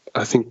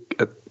 I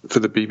think for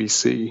the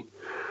BBC.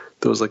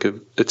 There was like a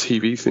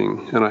TV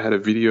thing, and I had a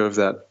video of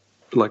that,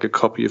 like a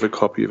copy of a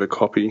copy of a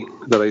copy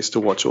that I used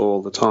to watch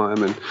all the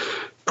time, and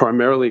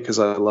primarily because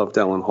I loved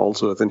Alan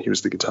Holdsworth, and he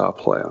was the guitar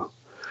player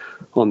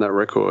on that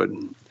record.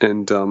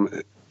 And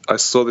I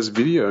saw this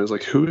video, I was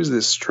like, who is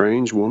this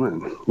strange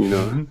woman, you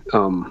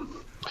know?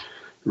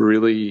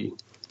 Really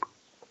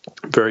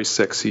very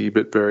sexy,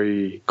 but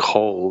very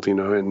cold, you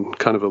know, and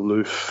kind of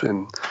aloof,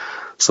 and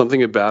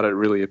something about it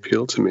really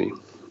appealed to me.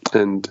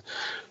 And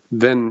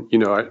then, you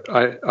know,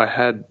 I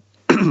had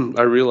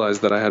I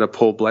realized that I had a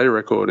Paul Bley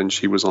record, and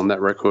she was on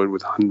that record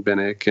with Hun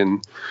Benek,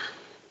 and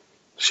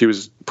she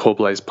was Paul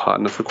Bley's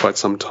partner for quite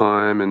some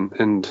time,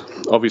 and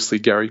obviously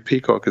Gary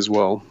Peacock as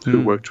well,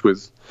 who worked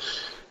with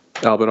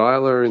Albert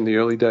Ayler in the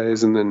early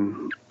days, and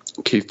then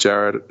Keith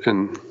Jarrett,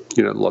 and,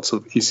 you know, lots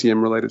of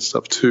ECM related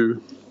stuff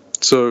too.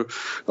 So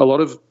a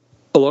lot of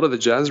the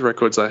jazz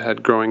records I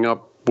had growing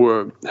up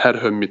had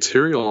her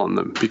material on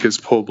them, because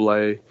Paul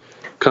Bley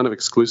kind of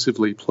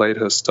exclusively played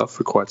her stuff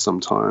for quite some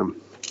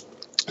time.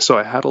 So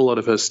I had a lot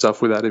of her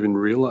stuff without even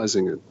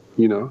realizing it,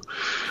 you know.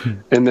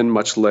 And then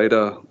much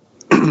later,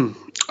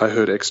 I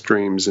heard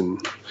Extremes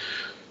and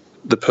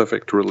The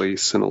Perfect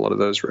Release and a lot of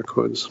those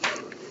records.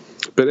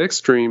 But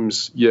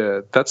Extremes,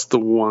 yeah, that's the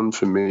one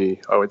for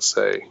me, I would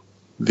say.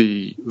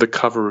 The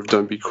cover of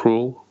Don't Be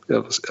Cruel,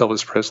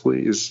 Elvis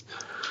Presley, is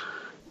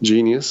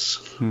genius.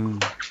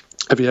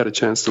 Have you had a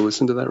chance to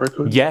listen to that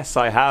record? Yes,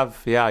 I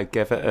have. Yeah, I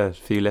gave it a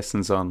few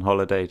listens on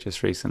holiday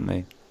just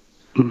recently.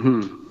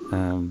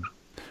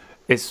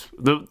 It's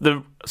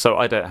so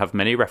I don't have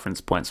many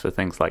reference points for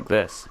things like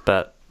this,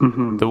 but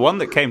the one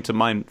that came to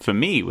mind for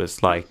me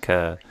was like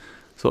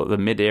sort of the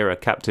mid-era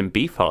Captain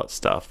Beefheart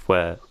stuff,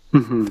 where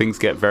things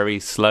get very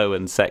slow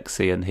and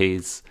sexy, and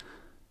he's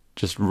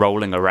just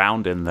rolling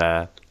around in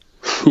there.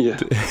 Yeah.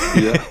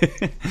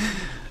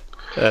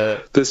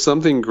 There's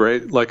something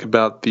great like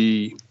about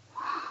the,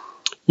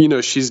 you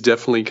know, she's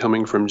definitely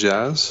coming from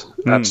jazz,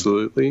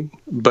 absolutely,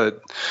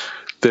 but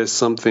there's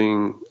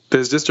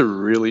just a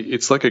really,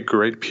 it's like a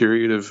great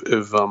period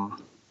of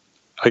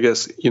I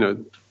guess, you know,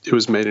 it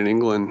was made in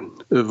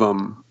England, of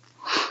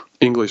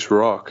English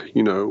rock,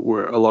 you know,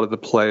 where a lot of the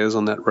players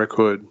on that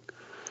record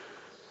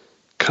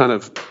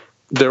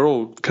they're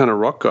all kind of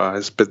rock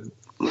guys, but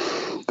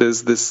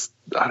there's this,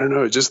 I don't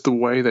know, just the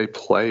way they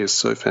play is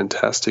so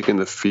fantastic, and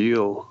the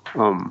feel,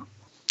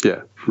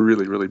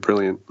 really, really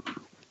brilliant.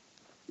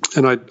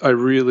 And I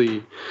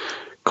really,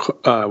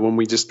 when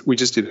we just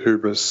did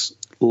Hubris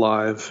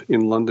live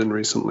in London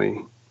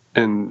recently,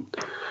 and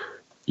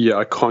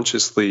I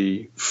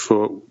consciously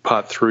for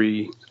part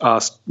 3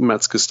 asked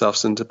Mats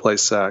Gustafsson to play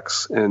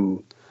sax,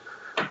 and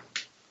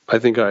I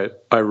think I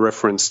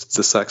referenced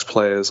the sax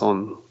players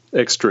on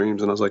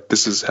Extremes, and I was like,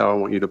 this is how I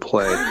want you to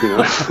play, you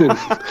know.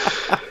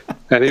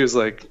 And he was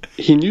like,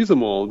 he knew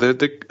them all.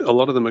 A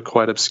lot of them are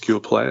quite obscure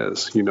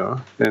players, you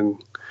know,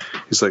 and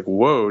he's like,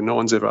 whoa, no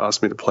one's ever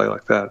asked me to play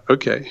like that.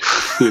 Okay.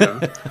 You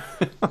know,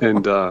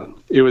 and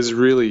it was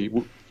really,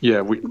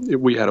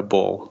 we had a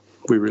ball.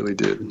 We really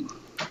did.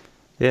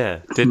 Yeah.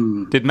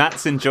 Did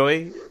Mats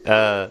enjoy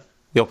the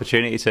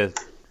opportunity to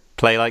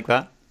play like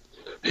that?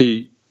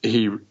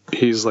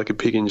 He's like a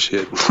pig in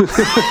shit.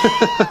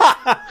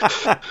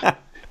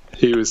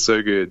 He was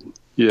so good.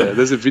 Yeah,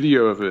 there's a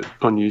video of it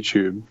on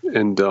YouTube,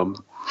 and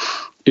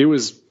it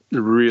was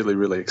really,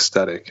 really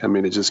ecstatic. I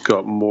mean, it just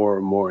got more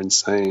and more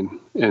insane,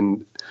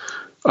 and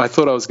I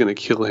thought I was going to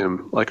kill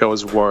him. Like, I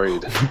was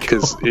worried,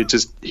 because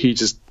he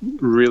just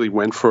really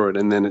went for it,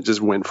 and then it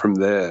just went from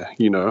there,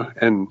 you know.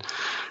 And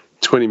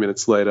 20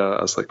 minutes later,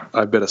 I was like,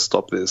 I better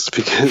stop this,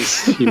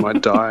 because he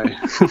might die.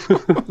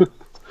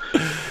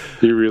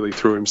 He really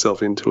threw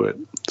himself into it,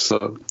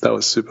 so that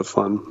was super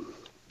fun.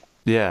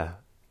 Yeah.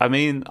 I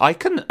mean, I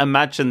can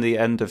imagine the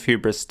end of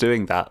Hubris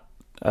doing that.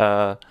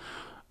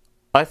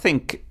 I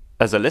think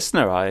as a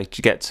listener, I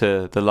get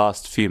to the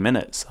last few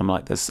minutes, I'm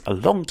like, there's a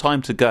long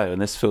time to go, and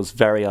this feels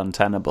very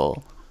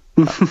untenable.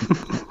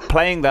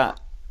 Playing that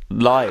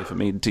live, I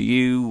mean, do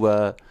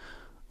you,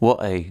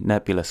 what a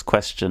nebulous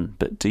question,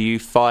 but do you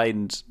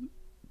find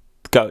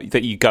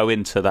that you go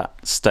into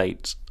that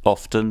state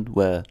often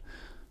where,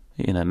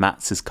 you know,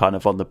 Mats is kind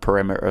of on the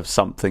perimeter of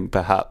something,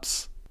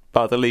 perhaps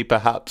otherly,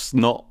 perhaps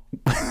not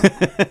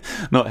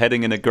not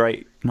heading in a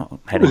great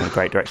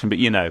direction, but,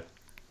 you know,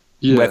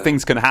 where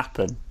things can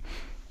happen.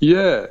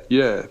 Yeah.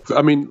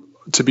 I mean,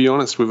 to be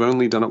honest, we've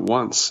only done it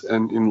once,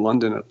 and in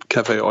London at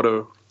Cafe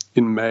Otto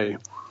in May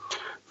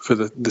for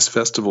this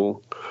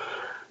festival,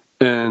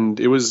 and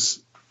it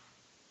was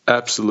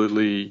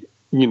absolutely,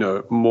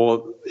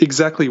 more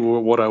exactly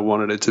what I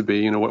wanted it to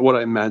be, what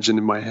I imagined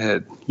in my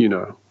head,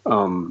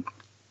 and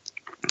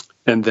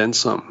then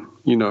some,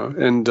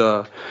 and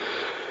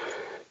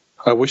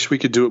I wish we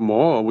could do it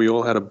more. We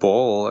all had a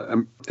ball,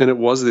 and it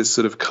was this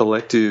sort of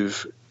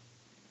collective,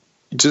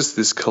 just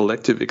this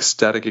collective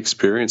ecstatic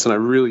experience, and I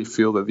really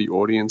feel that the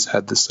audience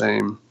had the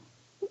same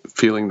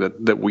feeling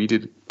that we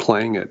did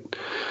playing it.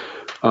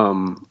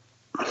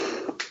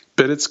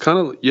 But it's kind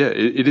of,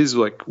 it is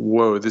like,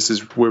 whoa,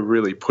 we're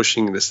really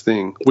pushing this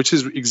thing, which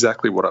is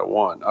exactly what I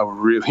want. I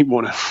really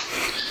want to,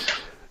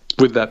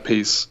 with that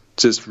piece,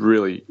 just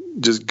really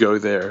just go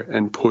there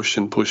and push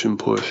and push and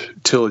push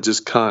till it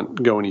just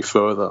can't go any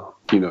further,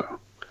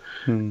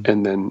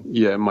 And then,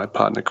 my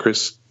partner,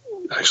 Chris,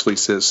 actually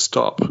says,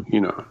 stop,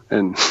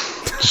 and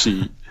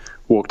she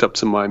walked up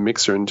to my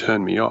mixer and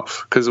turned me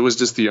off because it was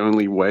just the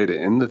only way to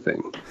end the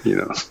thing,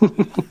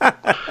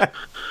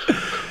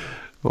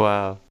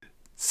 Wow.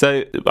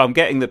 So I'm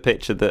getting the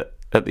picture that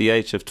at the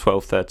age of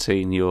 12,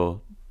 13,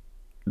 you're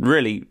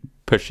really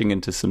pushing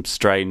into some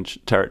strange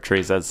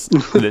territories as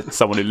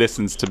someone who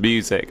listens to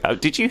music.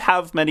 Did you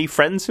have many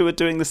friends who were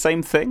doing the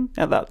same thing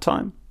at that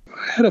time?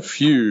 I had a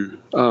few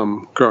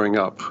growing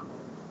up.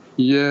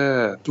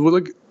 Yeah.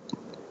 Well,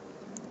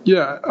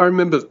 I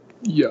remember,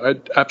 I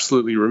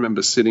absolutely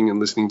remember sitting and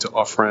listening to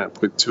Off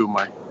Ramp with two of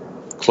my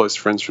close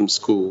friends from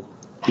school,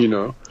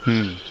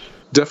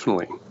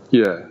 Definitely,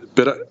 yeah.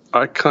 But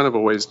I kind of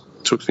always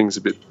took things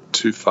a bit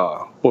too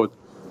far, or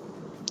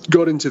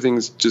got into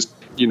things just,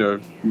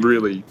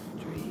 really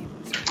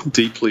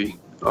deeply,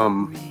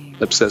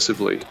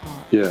 obsessively.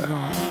 Yeah.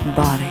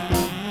 Body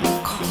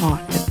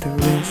caught at the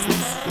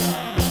wrists,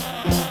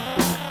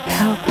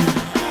 helpless,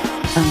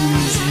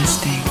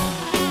 unresisting.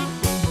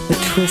 The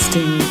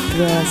twisting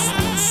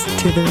thrusts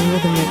to the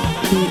rhythmic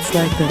beats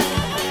like the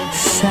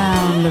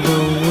sound of a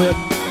whip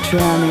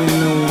drowning in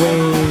the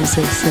waves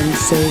of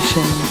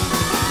sensation.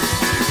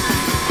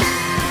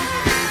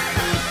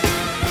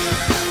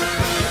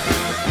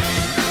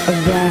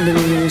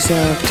 Abandoning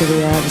yourself to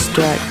the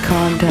abstract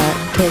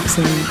contact takes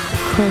him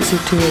closer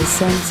to his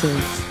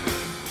senses.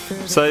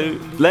 So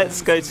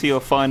let's go to your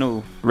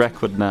final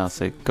record now,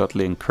 so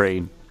Godley and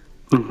Creme.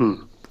 Mm-hmm.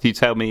 Can you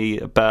tell me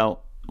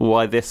about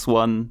why this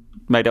one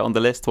made it on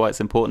the list, why it's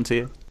important to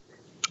you?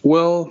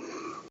 Well,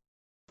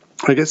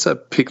 I guess I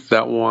picked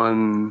that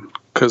one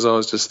because I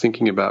was just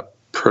thinking about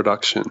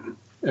production,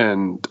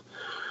 and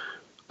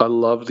I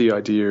love the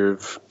idea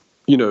of,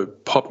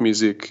 pop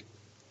music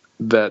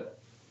that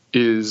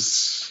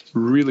is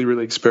really,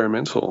 really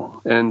experimental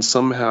and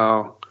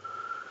somehow,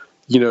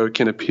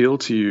 can appeal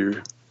to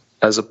you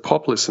as a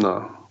pop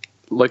listener.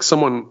 Like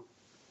someone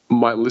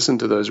might listen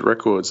to those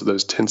records,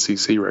 those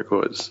 10cc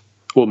records,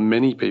 or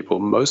many people,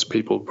 most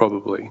people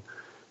probably,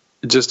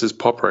 just as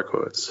pop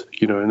records,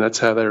 and that's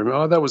how they remember,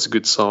 oh, that was a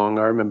good song,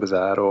 I remember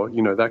that, or,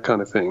 that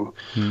kind of thing.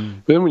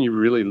 But then when you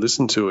really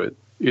listen to it,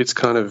 it's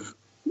kind of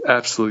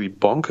absolutely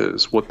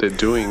bonkers what they're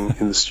doing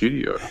in the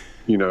studio,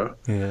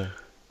 Yeah.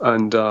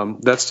 And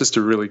that's just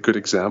a really good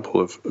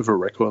example of a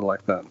record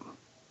like that.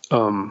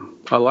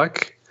 I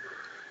like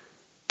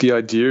the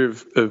idea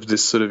of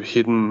this sort of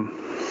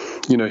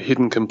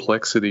hidden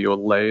complexity or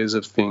layers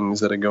of things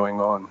that are going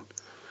on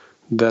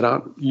that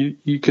aren't,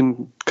 you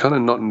can kind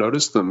of not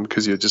notice them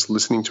because you're just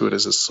listening to it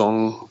as a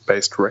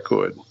song-based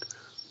record.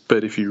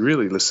 But if you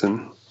really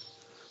listen,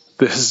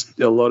 there's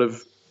a lot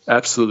of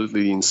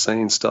absolutely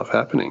insane stuff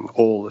happening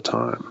all the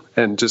time,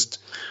 and just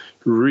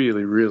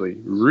really, really,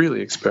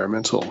 really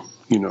experimental,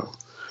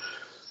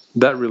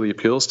 That really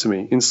appeals to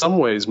me in some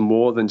ways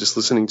more than just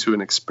listening to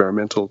an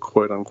experimental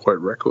quote-unquote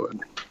record,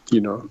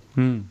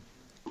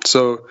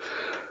 So,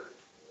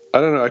 I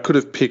don't know, I could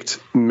have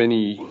picked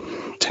many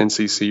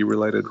 10cc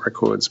related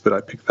records, but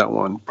I picked that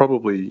one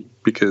probably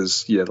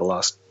because, the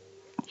last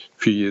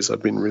few years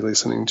I've been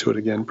re-listening to it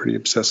again pretty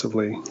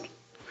obsessively.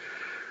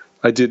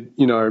 I did,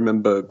 I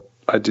remember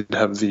I did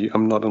have the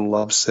I'm Not in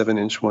Love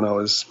 7-inch when I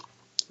was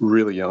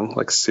really young,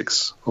 like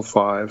 6 or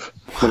 5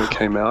 when it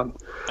came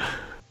out.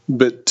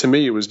 But to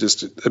me, it was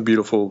just a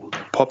beautiful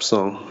pop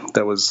song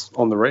that was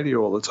on the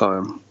radio all the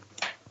time.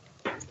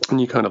 And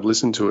you kind of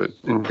listen to it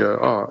and go,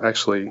 oh,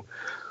 actually,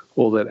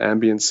 all that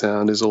ambient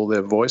sound is all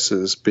their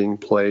voices being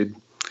played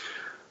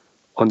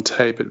on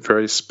tape at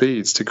various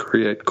speeds to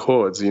create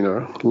chords,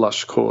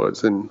 lush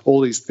chords, and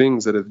all these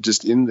things that are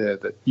just in there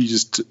that you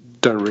just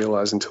don't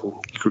realize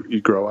until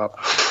you grow up.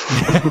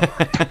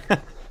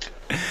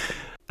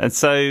 And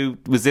so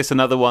was this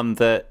another one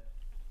that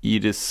you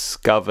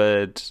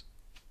discovered,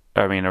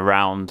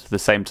 around the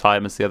same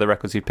time as the other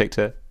records you picked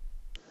here?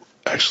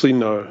 Actually,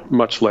 no,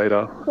 much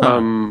later.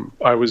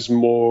 I was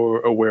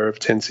more aware of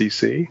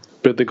 10cc,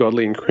 but the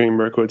Godley and Creme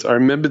records, I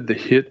remembered the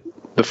hit,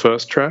 the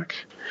first track.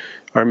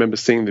 I remember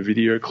seeing the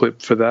video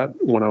clip for that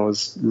when I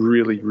was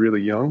really,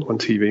 really young on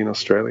TV in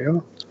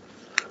Australia,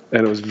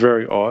 and it was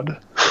very odd.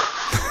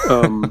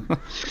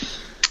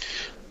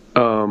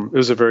 It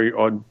was a very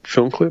odd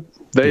film clip.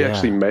 They Yeah.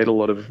 actually made a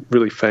lot of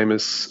really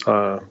famous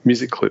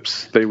music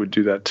clips. They would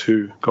do that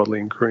too, Godley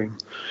and Cream.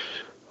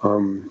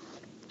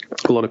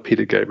 A lot of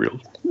Peter Gabriel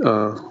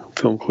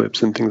film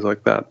clips and things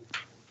like that.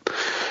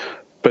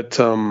 But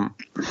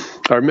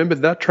I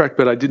remembered that track,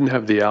 but I didn't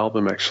have the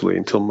album actually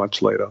until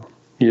much later.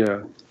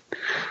 Yeah.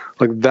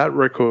 Like that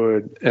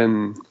record,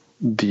 and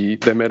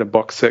they made a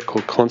box set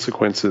called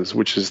Consequences,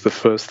 which is the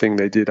first thing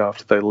they did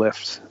after they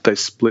left. They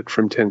split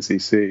from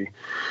 10cc.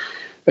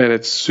 And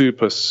it's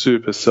super,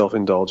 super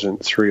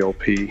self-indulgent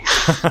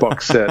 3LP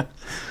box set.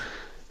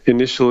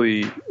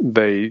 Initially,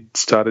 they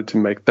started to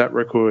make that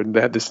record.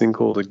 They had this thing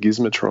called a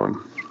Gizmotron,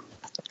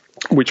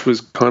 which was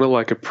kind of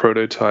like a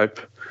prototype,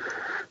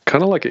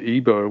 kind of like an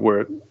EBO,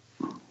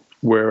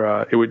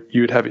 where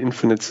you would have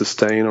infinite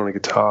sustain on a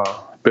guitar,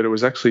 but it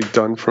was actually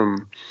done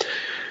from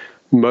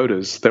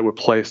motors that were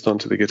placed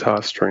onto the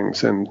guitar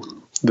strings, and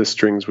the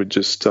strings would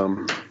just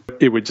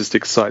it would just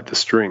excite the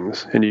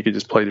strings, and you could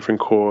just play different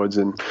chords.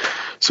 And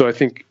so I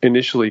think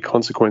initially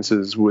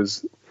Consequences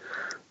was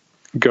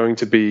going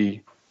to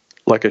be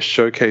like a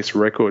showcase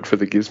record for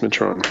the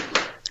Gizmotron,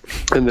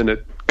 and then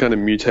it kind of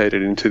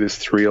mutated into this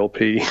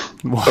 3LP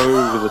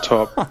over the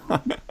top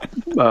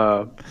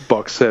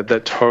box set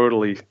that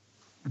totally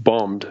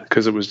bombed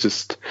because it was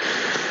just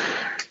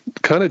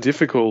kind of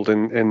difficult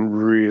and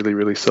really,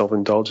 really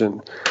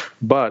self-indulgent.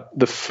 But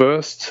the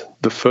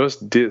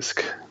first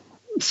disc,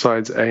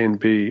 sides A and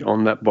B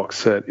on that box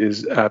set,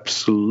 is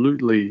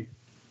absolutely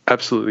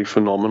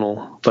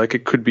phenomenal. Like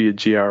it could be a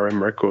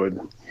GRM record,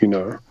 you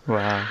know.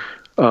 Wow.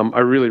 I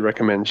really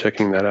recommend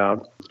checking that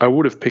out. I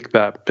would have picked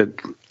that,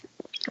 but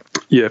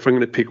yeah, if I'm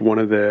going to pick one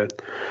of their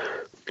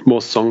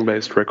more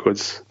song-based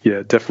records,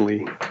 yeah,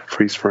 definitely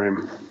Freeze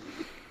Frame.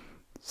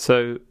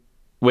 So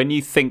when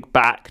you think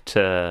back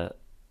to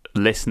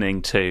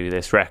listening to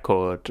this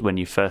record when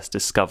you first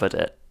discovered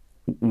it,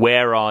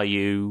 where are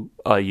you?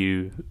 Are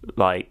you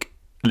like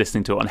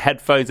listening to it on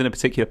headphones in a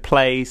particular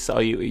place?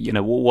 Are you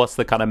know, what's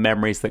the kind of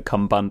memories that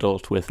come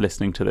bundled with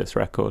listening to this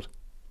record?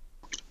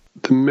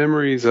 The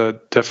memories are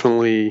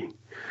definitely,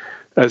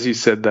 as you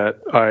said, that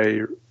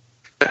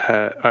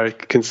I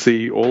can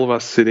see all of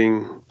us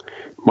sitting,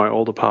 my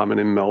old apartment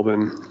in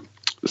Melbourne,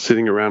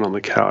 sitting around on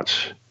the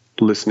couch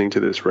listening to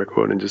this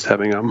record and just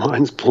having our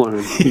minds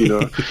blown. You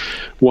know,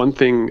 one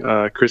thing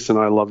Chris and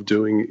I love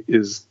doing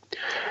is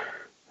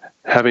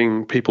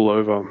having people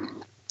over,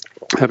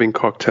 having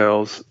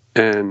cocktails,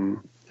 and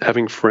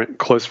having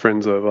close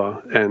friends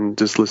over, and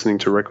just listening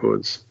to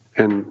records.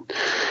 And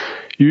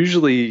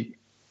usually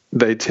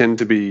they tend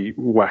to be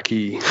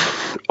wacky,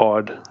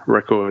 odd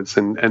records,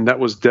 and that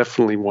was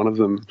definitely one of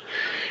them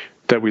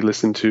that we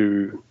listened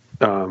to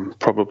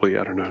probably,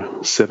 I don't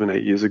know,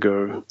 7-8 years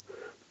ago,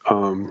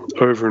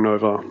 over and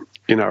over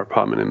in our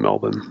apartment in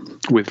Melbourne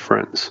with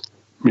friends.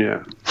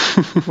 Yeah.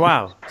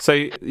 Wow. So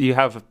you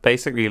have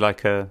basically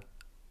like a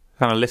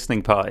kind of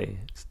listening party.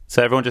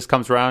 So everyone just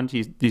comes around,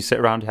 you sit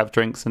around, have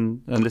drinks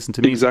and listen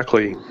to music.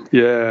 Exactly.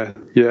 Yeah.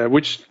 Yeah.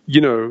 Which, you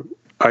know,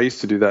 I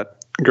used to do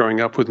that growing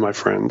up with my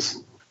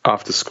friends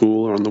after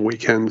school or on the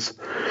weekends.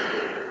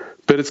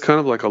 But it's kind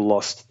of like a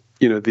lost,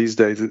 you know, these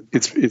days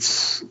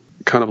it's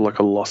kind of like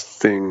a lost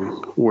thing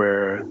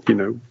where, you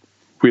know,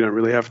 we don't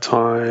really have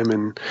time,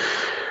 and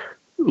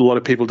a lot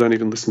of people don't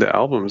even listen to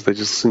albums. They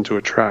just listen to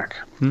a track.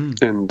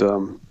 And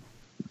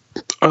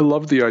I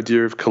love the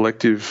idea of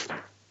collective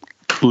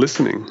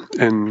listening,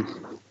 and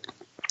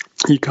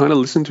you kind of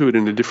listen to it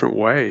in a different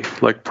way,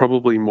 like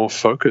probably more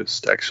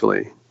focused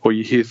actually, or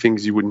you hear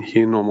things you wouldn't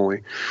hear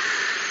normally.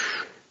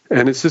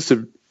 And it's just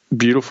a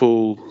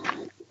beautiful,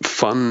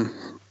 fun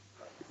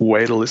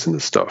way to listen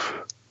to stuff.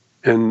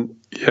 And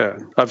yeah,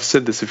 I've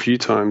said this a few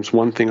times.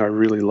 One thing I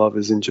really love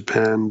is in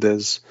Japan,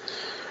 there's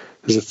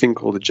a thing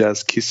called a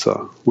jazz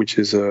kissa, which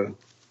is a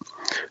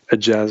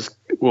jazz,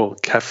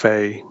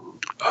 cafe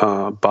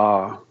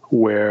bar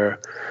where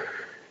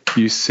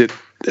you sit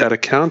at a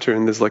counter,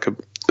 and there's like a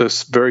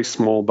very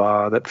small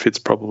bar that fits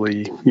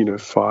probably, you know,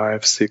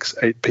 5, 6,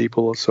 8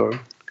 people or so.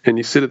 And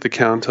you sit at the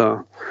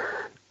counter,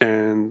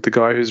 and the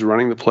guy who's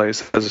running the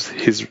place has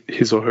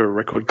his or her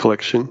record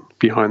collection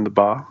behind the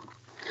bar,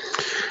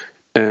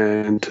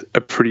 and a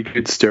pretty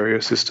good stereo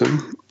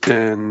system,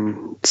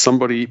 and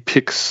somebody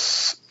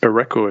picks a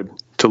record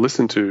to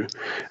listen to,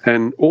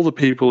 and all the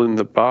people in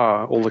the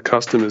bar, all the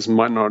customers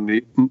might not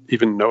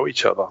even know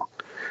each other,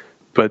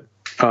 but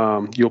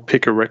you'll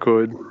pick a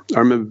record. I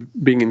remember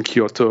being in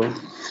Kyoto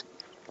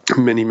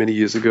many, many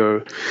years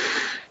ago,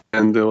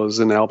 and there was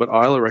an Albert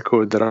Ayler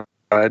record that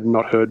I had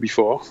not heard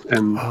before,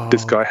 and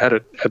this guy had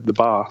it at the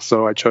bar,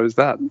 so I chose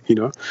that, you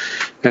know.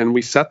 And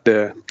we sat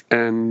there,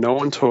 and no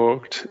one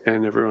talked,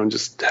 and everyone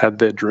just had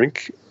their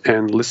drink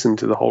and listened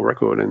to the whole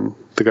record, and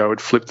the guy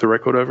would flip the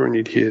record over and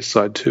you'd hear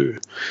side 2.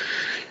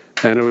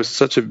 And it was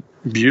such a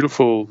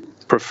beautiful,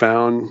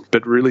 profound,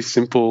 but really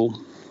simple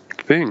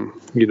thing,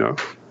 you know.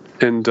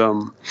 And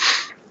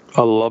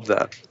I love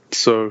that.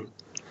 So,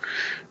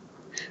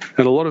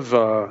 and a lot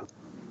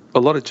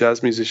of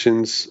jazz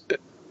musicians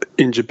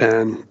in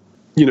Japan,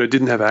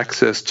 didn't have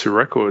access to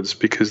records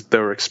because they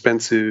were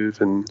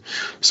expensive, and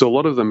so a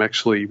lot of them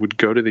actually would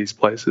go to these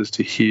places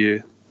to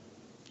hear,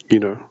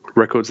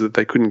 records that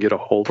they couldn't get a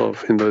hold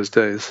of in those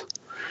days.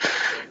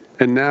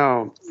 And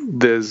now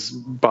there's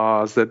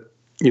bars that,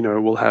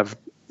 will have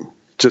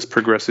just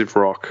progressive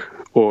rock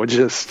or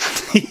just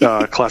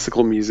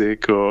classical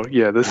music, or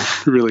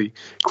there's really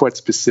quite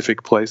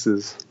specific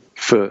places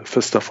for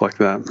stuff like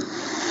that.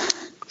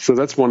 So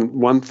that's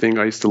one thing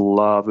I used to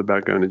love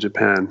about going to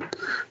Japan,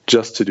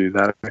 just to do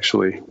that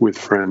actually with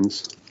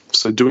friends.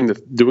 So doing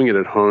it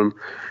at home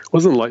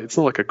it's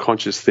not like a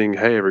conscious thing.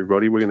 Hey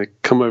everybody, we're going to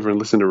come over and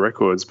listen to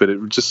records, but it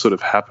would just sort of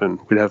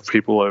happen. We'd have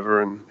people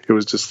over, and it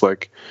was just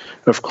like,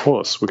 of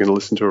course we're going to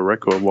listen to a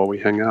record while we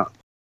hang out.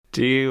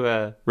 Do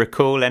you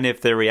recall any of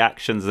the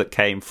reactions that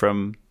came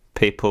from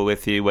people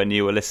with you when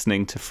you were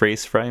listening to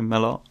Freeze Frame a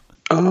lot?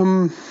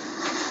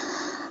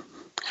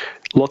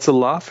 Lots of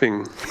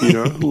laughing,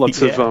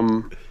 lots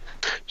of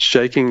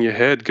shaking your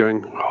head,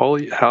 going,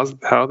 "Holy, how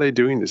are they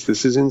doing this?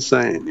 This is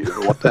insane!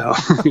 What the hell?"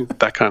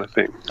 That kind of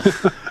thing.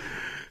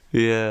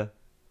 Yeah,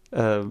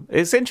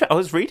 it's interesting. I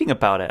was reading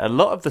about it. A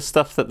lot of the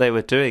stuff that they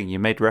were doing, you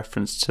made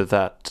reference to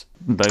that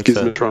motor.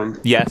 Gizmotron.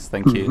 Yes,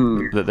 thank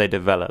you. That they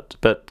developed,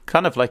 but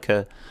kind of like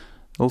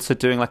also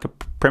doing like a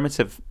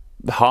primitive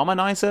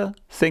harmonizer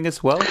thing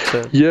as well.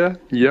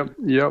 Yep.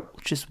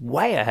 Which is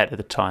way ahead of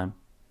the time.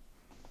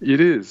 It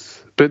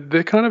is, but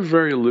they're kind of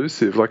very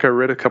elusive. Like I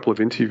read a couple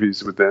of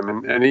interviews with them,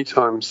 and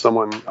anytime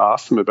someone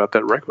asked them about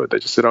that record, they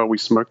just said, "Oh, we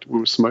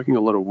were smoking a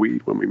lot of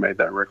weed when we made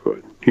that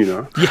record."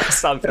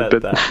 Yes, I've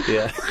heard that.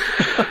 Yeah,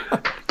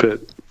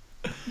 but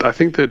I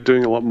think they're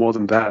doing a lot more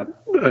than that.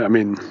 I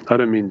mean, I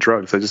don't mean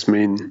drugs. I just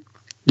mean,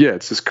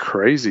 it's just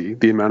crazy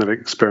the amount of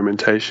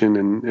experimentation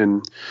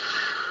and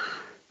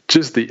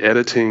just the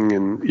editing,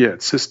 and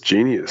it's just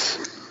genius.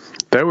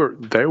 They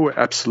were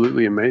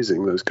absolutely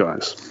amazing, those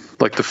guys.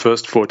 Like the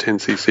first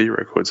 410cc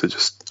records are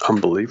just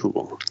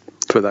unbelievable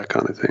for that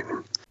kind of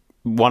thing.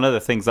 One of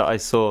the things that I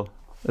saw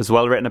as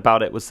well written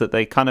about it was that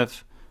they kind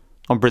of,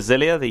 on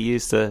Brasilia, they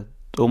used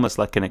almost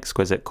like an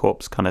Exquisite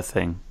Corpse kind of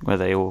thing, where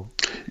they all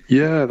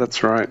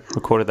that's right,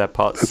 recorded their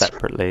parts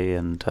separately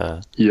and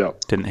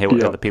didn't hear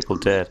what other people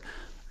did,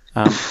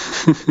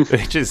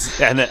 which is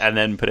and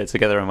then put it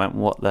together and went,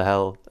 what the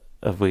hell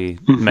have we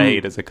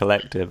made as a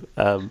collective?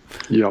 Are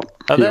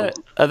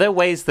there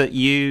ways that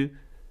you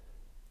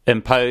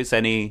impose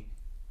any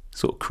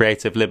sort of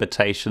creative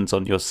limitations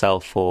on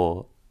yourself,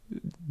 or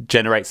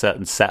generate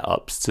certain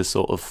setups to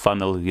sort of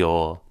funnel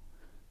your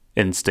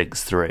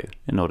instincts through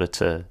in order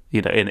to,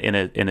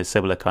 in a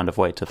similar kind of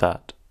way to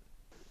that?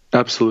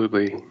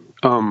 Absolutely.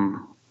 A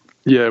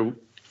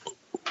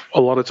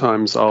lot of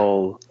times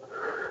I'll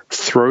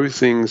throw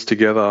things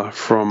together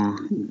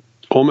from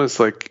almost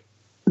like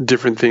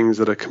different things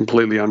that are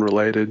completely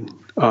unrelated.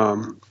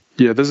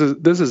 There's a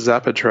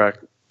Zappa track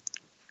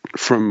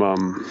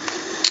from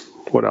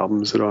what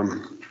album is it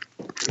on?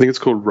 I think it's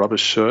called Rubber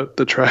Shirt,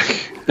 the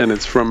track, and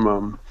it's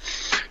from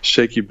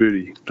Shake Your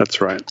Booty.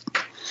 That's right.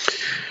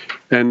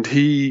 And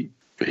he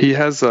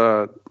has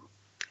Terry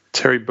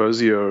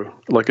Bozzio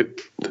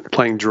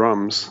playing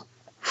drums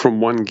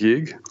from one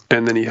gig,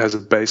 and then he has a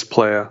bass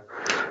player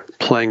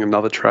playing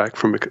another track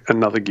from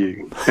another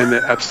gig, and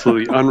they're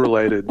absolutely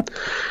unrelated.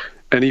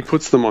 And he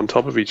puts them on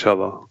top of each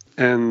other,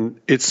 and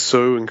it's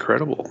so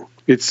incredible.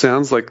 It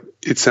sounds like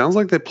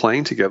they're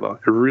playing together.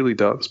 It really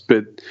does.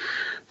 But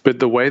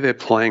the way they're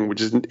playing,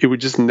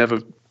 you'd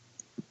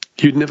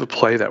never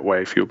play that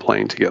way if you were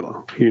playing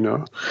together,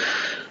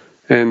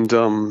 And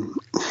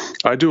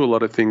I do a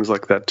lot of things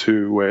like that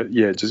too, where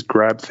just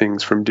grab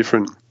things from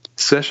different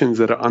sessions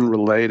that are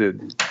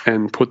unrelated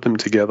and put them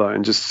together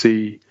and just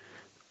see,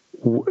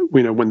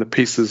 when the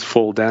pieces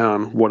fall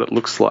down, what it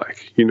looks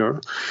like,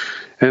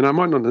 And I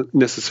might not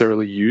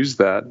necessarily use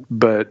that,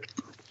 but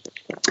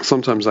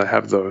sometimes I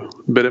have though.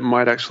 But it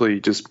might actually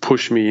just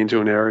push me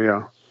into an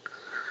area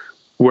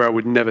where I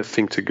would never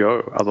think to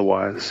go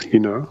otherwise,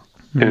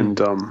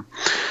 And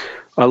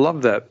I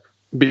love that,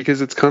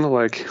 because it's kind of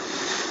like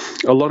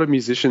a lot of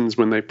musicians,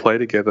 when they play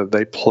together,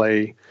 they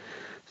play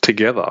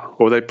together,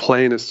 or they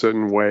play in a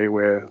certain way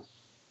where,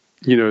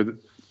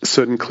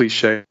 certain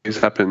cliches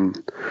happen,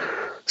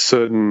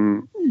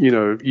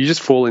 you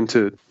just fall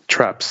into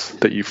traps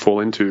that you fall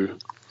into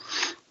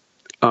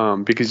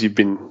because you've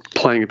been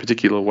playing a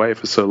particular way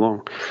for so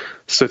long.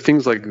 So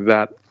things like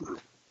that,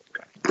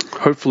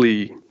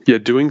 hopefully,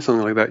 doing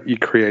something like that, you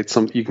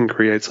can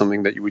create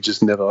something that you would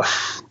just never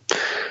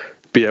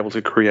be able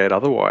to create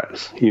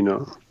otherwise,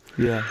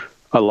 Yeah.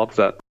 I love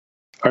that.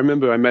 I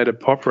remember I made a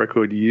pop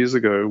record years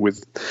ago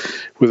with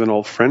an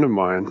old friend of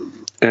mine,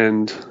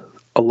 and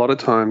a lot of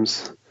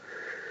times,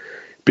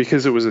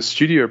 because it was a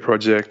studio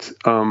project,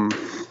 and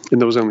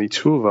there was only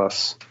two of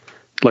us,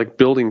 like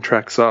building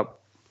tracks up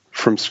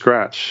from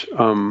scratch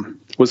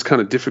was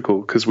kind of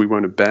difficult because we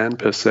weren't a band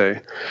per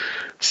se.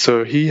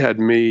 So he had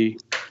me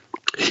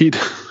sit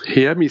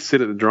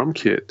at the drum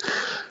kit,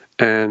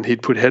 and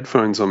he'd put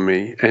headphones on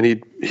me,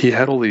 and he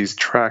had all these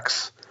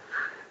tracks.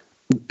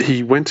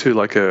 He went to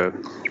like a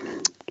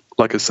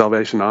like a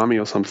Salvation Army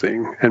or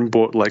something and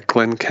bought like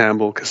Glenn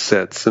Campbell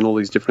cassettes and all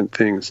these different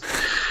things.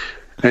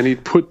 And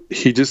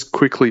he'd just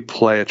quickly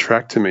play a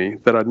track to me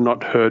that I'd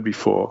not heard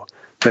before,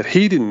 that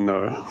he didn't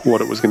know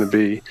what it was going to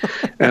be.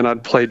 And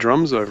I'd play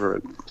drums over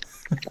it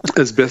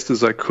as best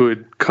as I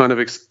could, kind of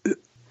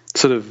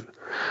sort of,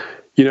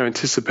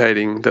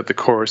 anticipating that the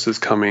chorus is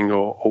coming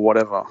or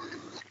whatever.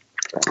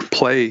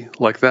 Play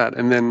like that.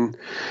 And then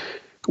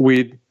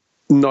we'd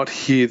not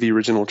hear the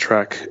original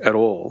track at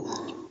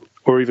all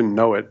or even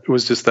know it. It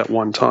was just that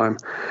one time.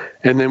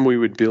 And then we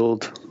would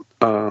build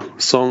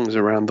songs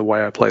around the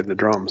way I played the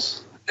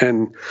drums.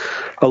 And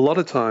a lot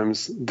of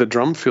times the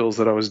drum fills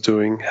that I was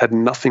doing had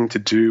nothing to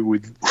do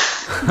with,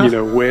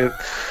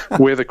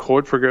 where the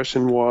chord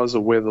progression was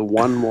or where the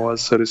one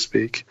was, so to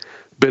speak.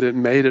 But it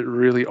made it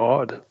really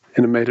odd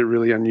and it made it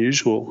really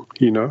unusual,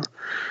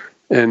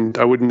 And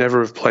I would never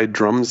have played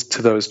drums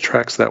to those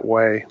tracks that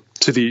way,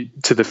 to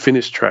the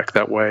finished track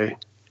that way,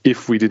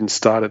 if we didn't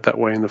start it that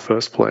way in the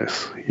first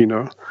place,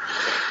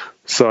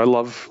 So I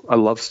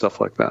love stuff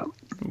like that.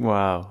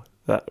 Wow.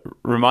 That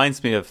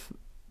reminds me of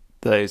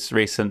those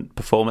recent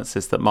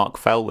performances that Mark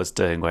Fell was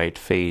doing, where he'd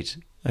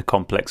feed a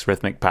complex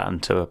rhythmic pattern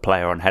to a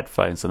player on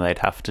headphones and they'd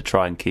have to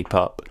try and keep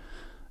up.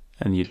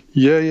 And you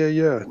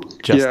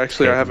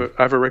actually I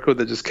have a record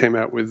that just came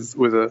out with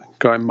a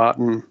guy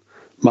Martin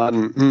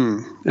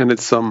and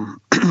it's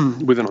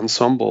with an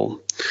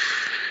ensemble.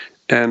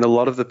 And a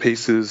lot of the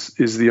pieces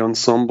is the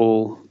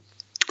ensemble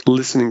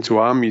listening to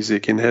our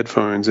music in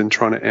headphones and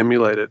trying to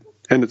emulate it.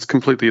 And it's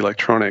completely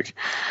electronic,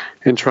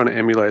 and trying to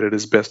emulate it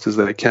as best as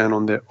they can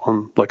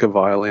on like a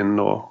violin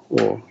or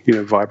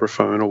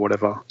vibraphone or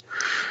whatever.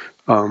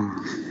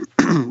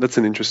 That's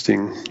an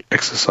interesting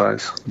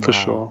exercise for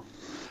sure.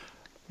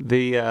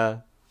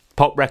 The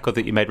pop record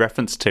that you made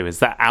reference to, is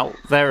that out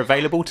there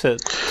available to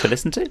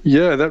listen to?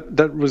 Yeah,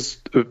 that was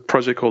a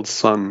project called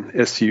Sun,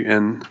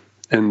 S-U-N,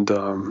 and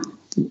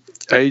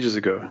ages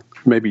ago,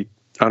 maybe,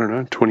 I don't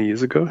know, 20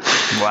 years ago.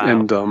 Wow.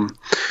 And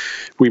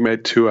we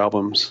made 2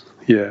 albums,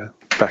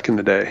 back in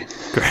the day.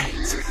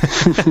 Great.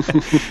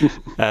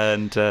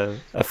 And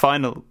a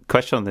final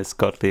question on this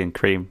Godley and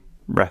Cream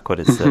record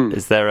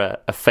is there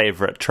a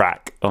favourite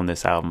track on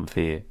this album for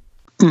you?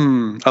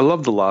 I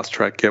love the last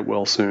track, Get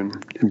Well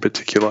Soon, in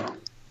particular.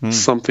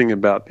 Something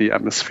about the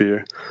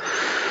atmosphere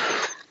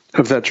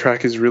of that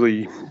track is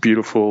really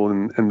beautiful,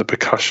 and the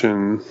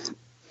percussion,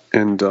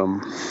 and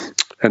Paul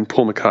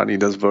McCartney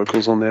does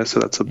vocals on there, so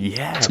that's a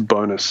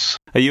bonus.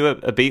 Are you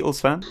a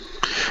Beatles fan?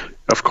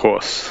 Of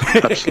course,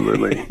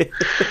 absolutely.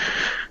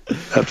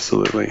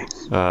 Absolutely.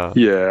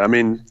 I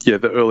mean,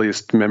 the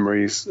earliest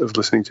memories of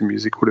listening to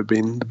music would have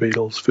been the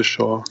Beatles, for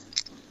sure.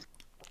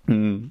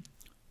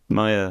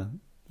 My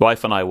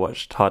wife and I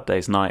watched Hard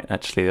Day's Night,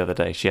 actually, the other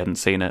day. She hadn't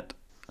seen it.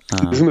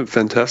 Isn't it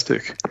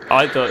fantastic?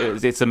 I thought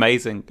it's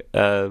amazing.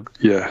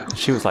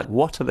 She was like,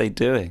 what are they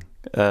doing?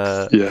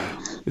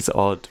 It's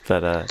odd,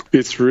 but...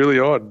 it's really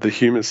odd. The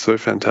humor's so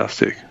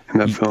fantastic in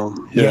that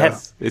film.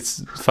 Yes,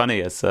 it's funny.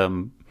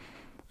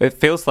 It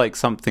feels like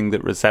something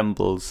that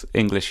resembles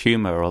English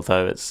humour,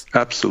 although it's...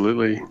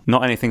 Absolutely.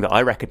 Not anything that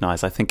I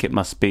recognise. I think it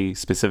must be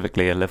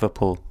specifically a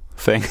Liverpool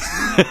thing.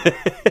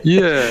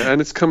 And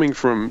it's coming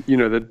from,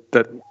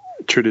 that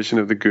tradition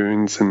of the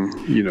Goons and,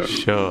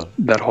 sure,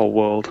 that whole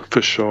world,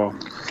 for sure.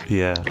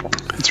 Yeah.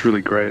 It's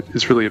really great.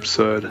 It's really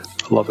absurd. I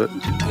love it.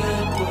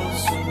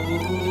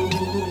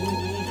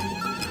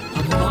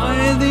 Am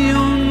I the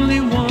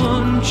only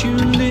one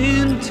tuned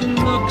in to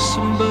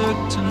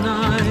Luxembourg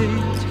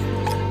tonight?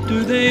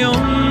 Do they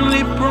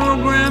only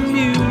program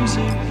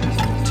music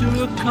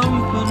to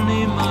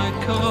accompany my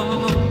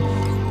cough?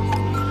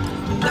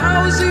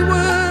 Lousy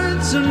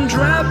words and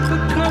drab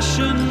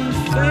percussion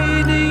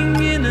fading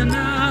in and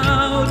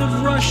out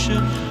of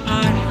Russian.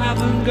 I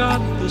haven't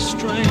got the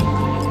strength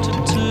to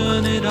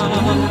turn it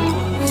off.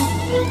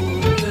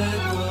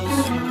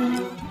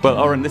 Well,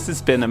 Oren, this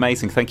has been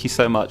amazing. Thank you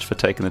so much for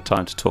taking the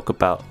time to talk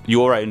about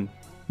your own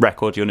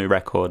record, your new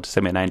record,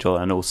 Simian Angel,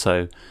 and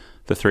also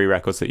the 3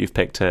 records that you've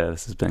picked here.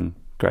 This has been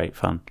great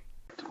fun.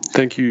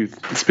 Thank you.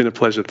 It's been a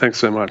pleasure. Thanks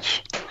so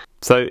much.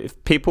 So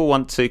if people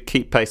want to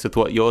keep pace with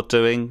what you're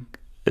doing,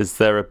 is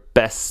there a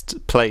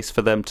best place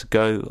for them to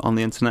go on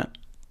the internet?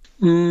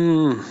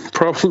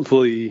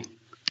 Probably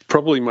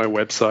my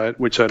website,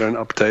 which I don't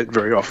update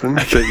very often,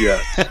 but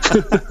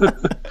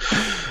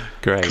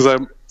Great. Because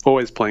I'm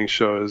always playing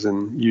shows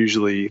and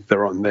usually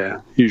they're on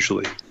there,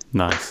 usually.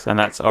 Nice. And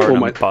that's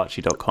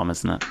orenbarchi.com,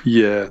 isn't it?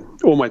 Yeah,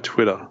 or my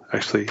Twitter,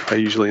 actually. I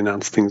usually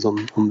announce things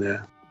on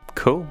there.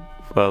 Cool.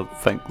 Well,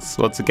 thanks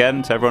once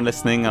again to everyone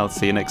listening. I'll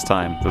see you next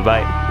time.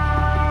 Bye-bye.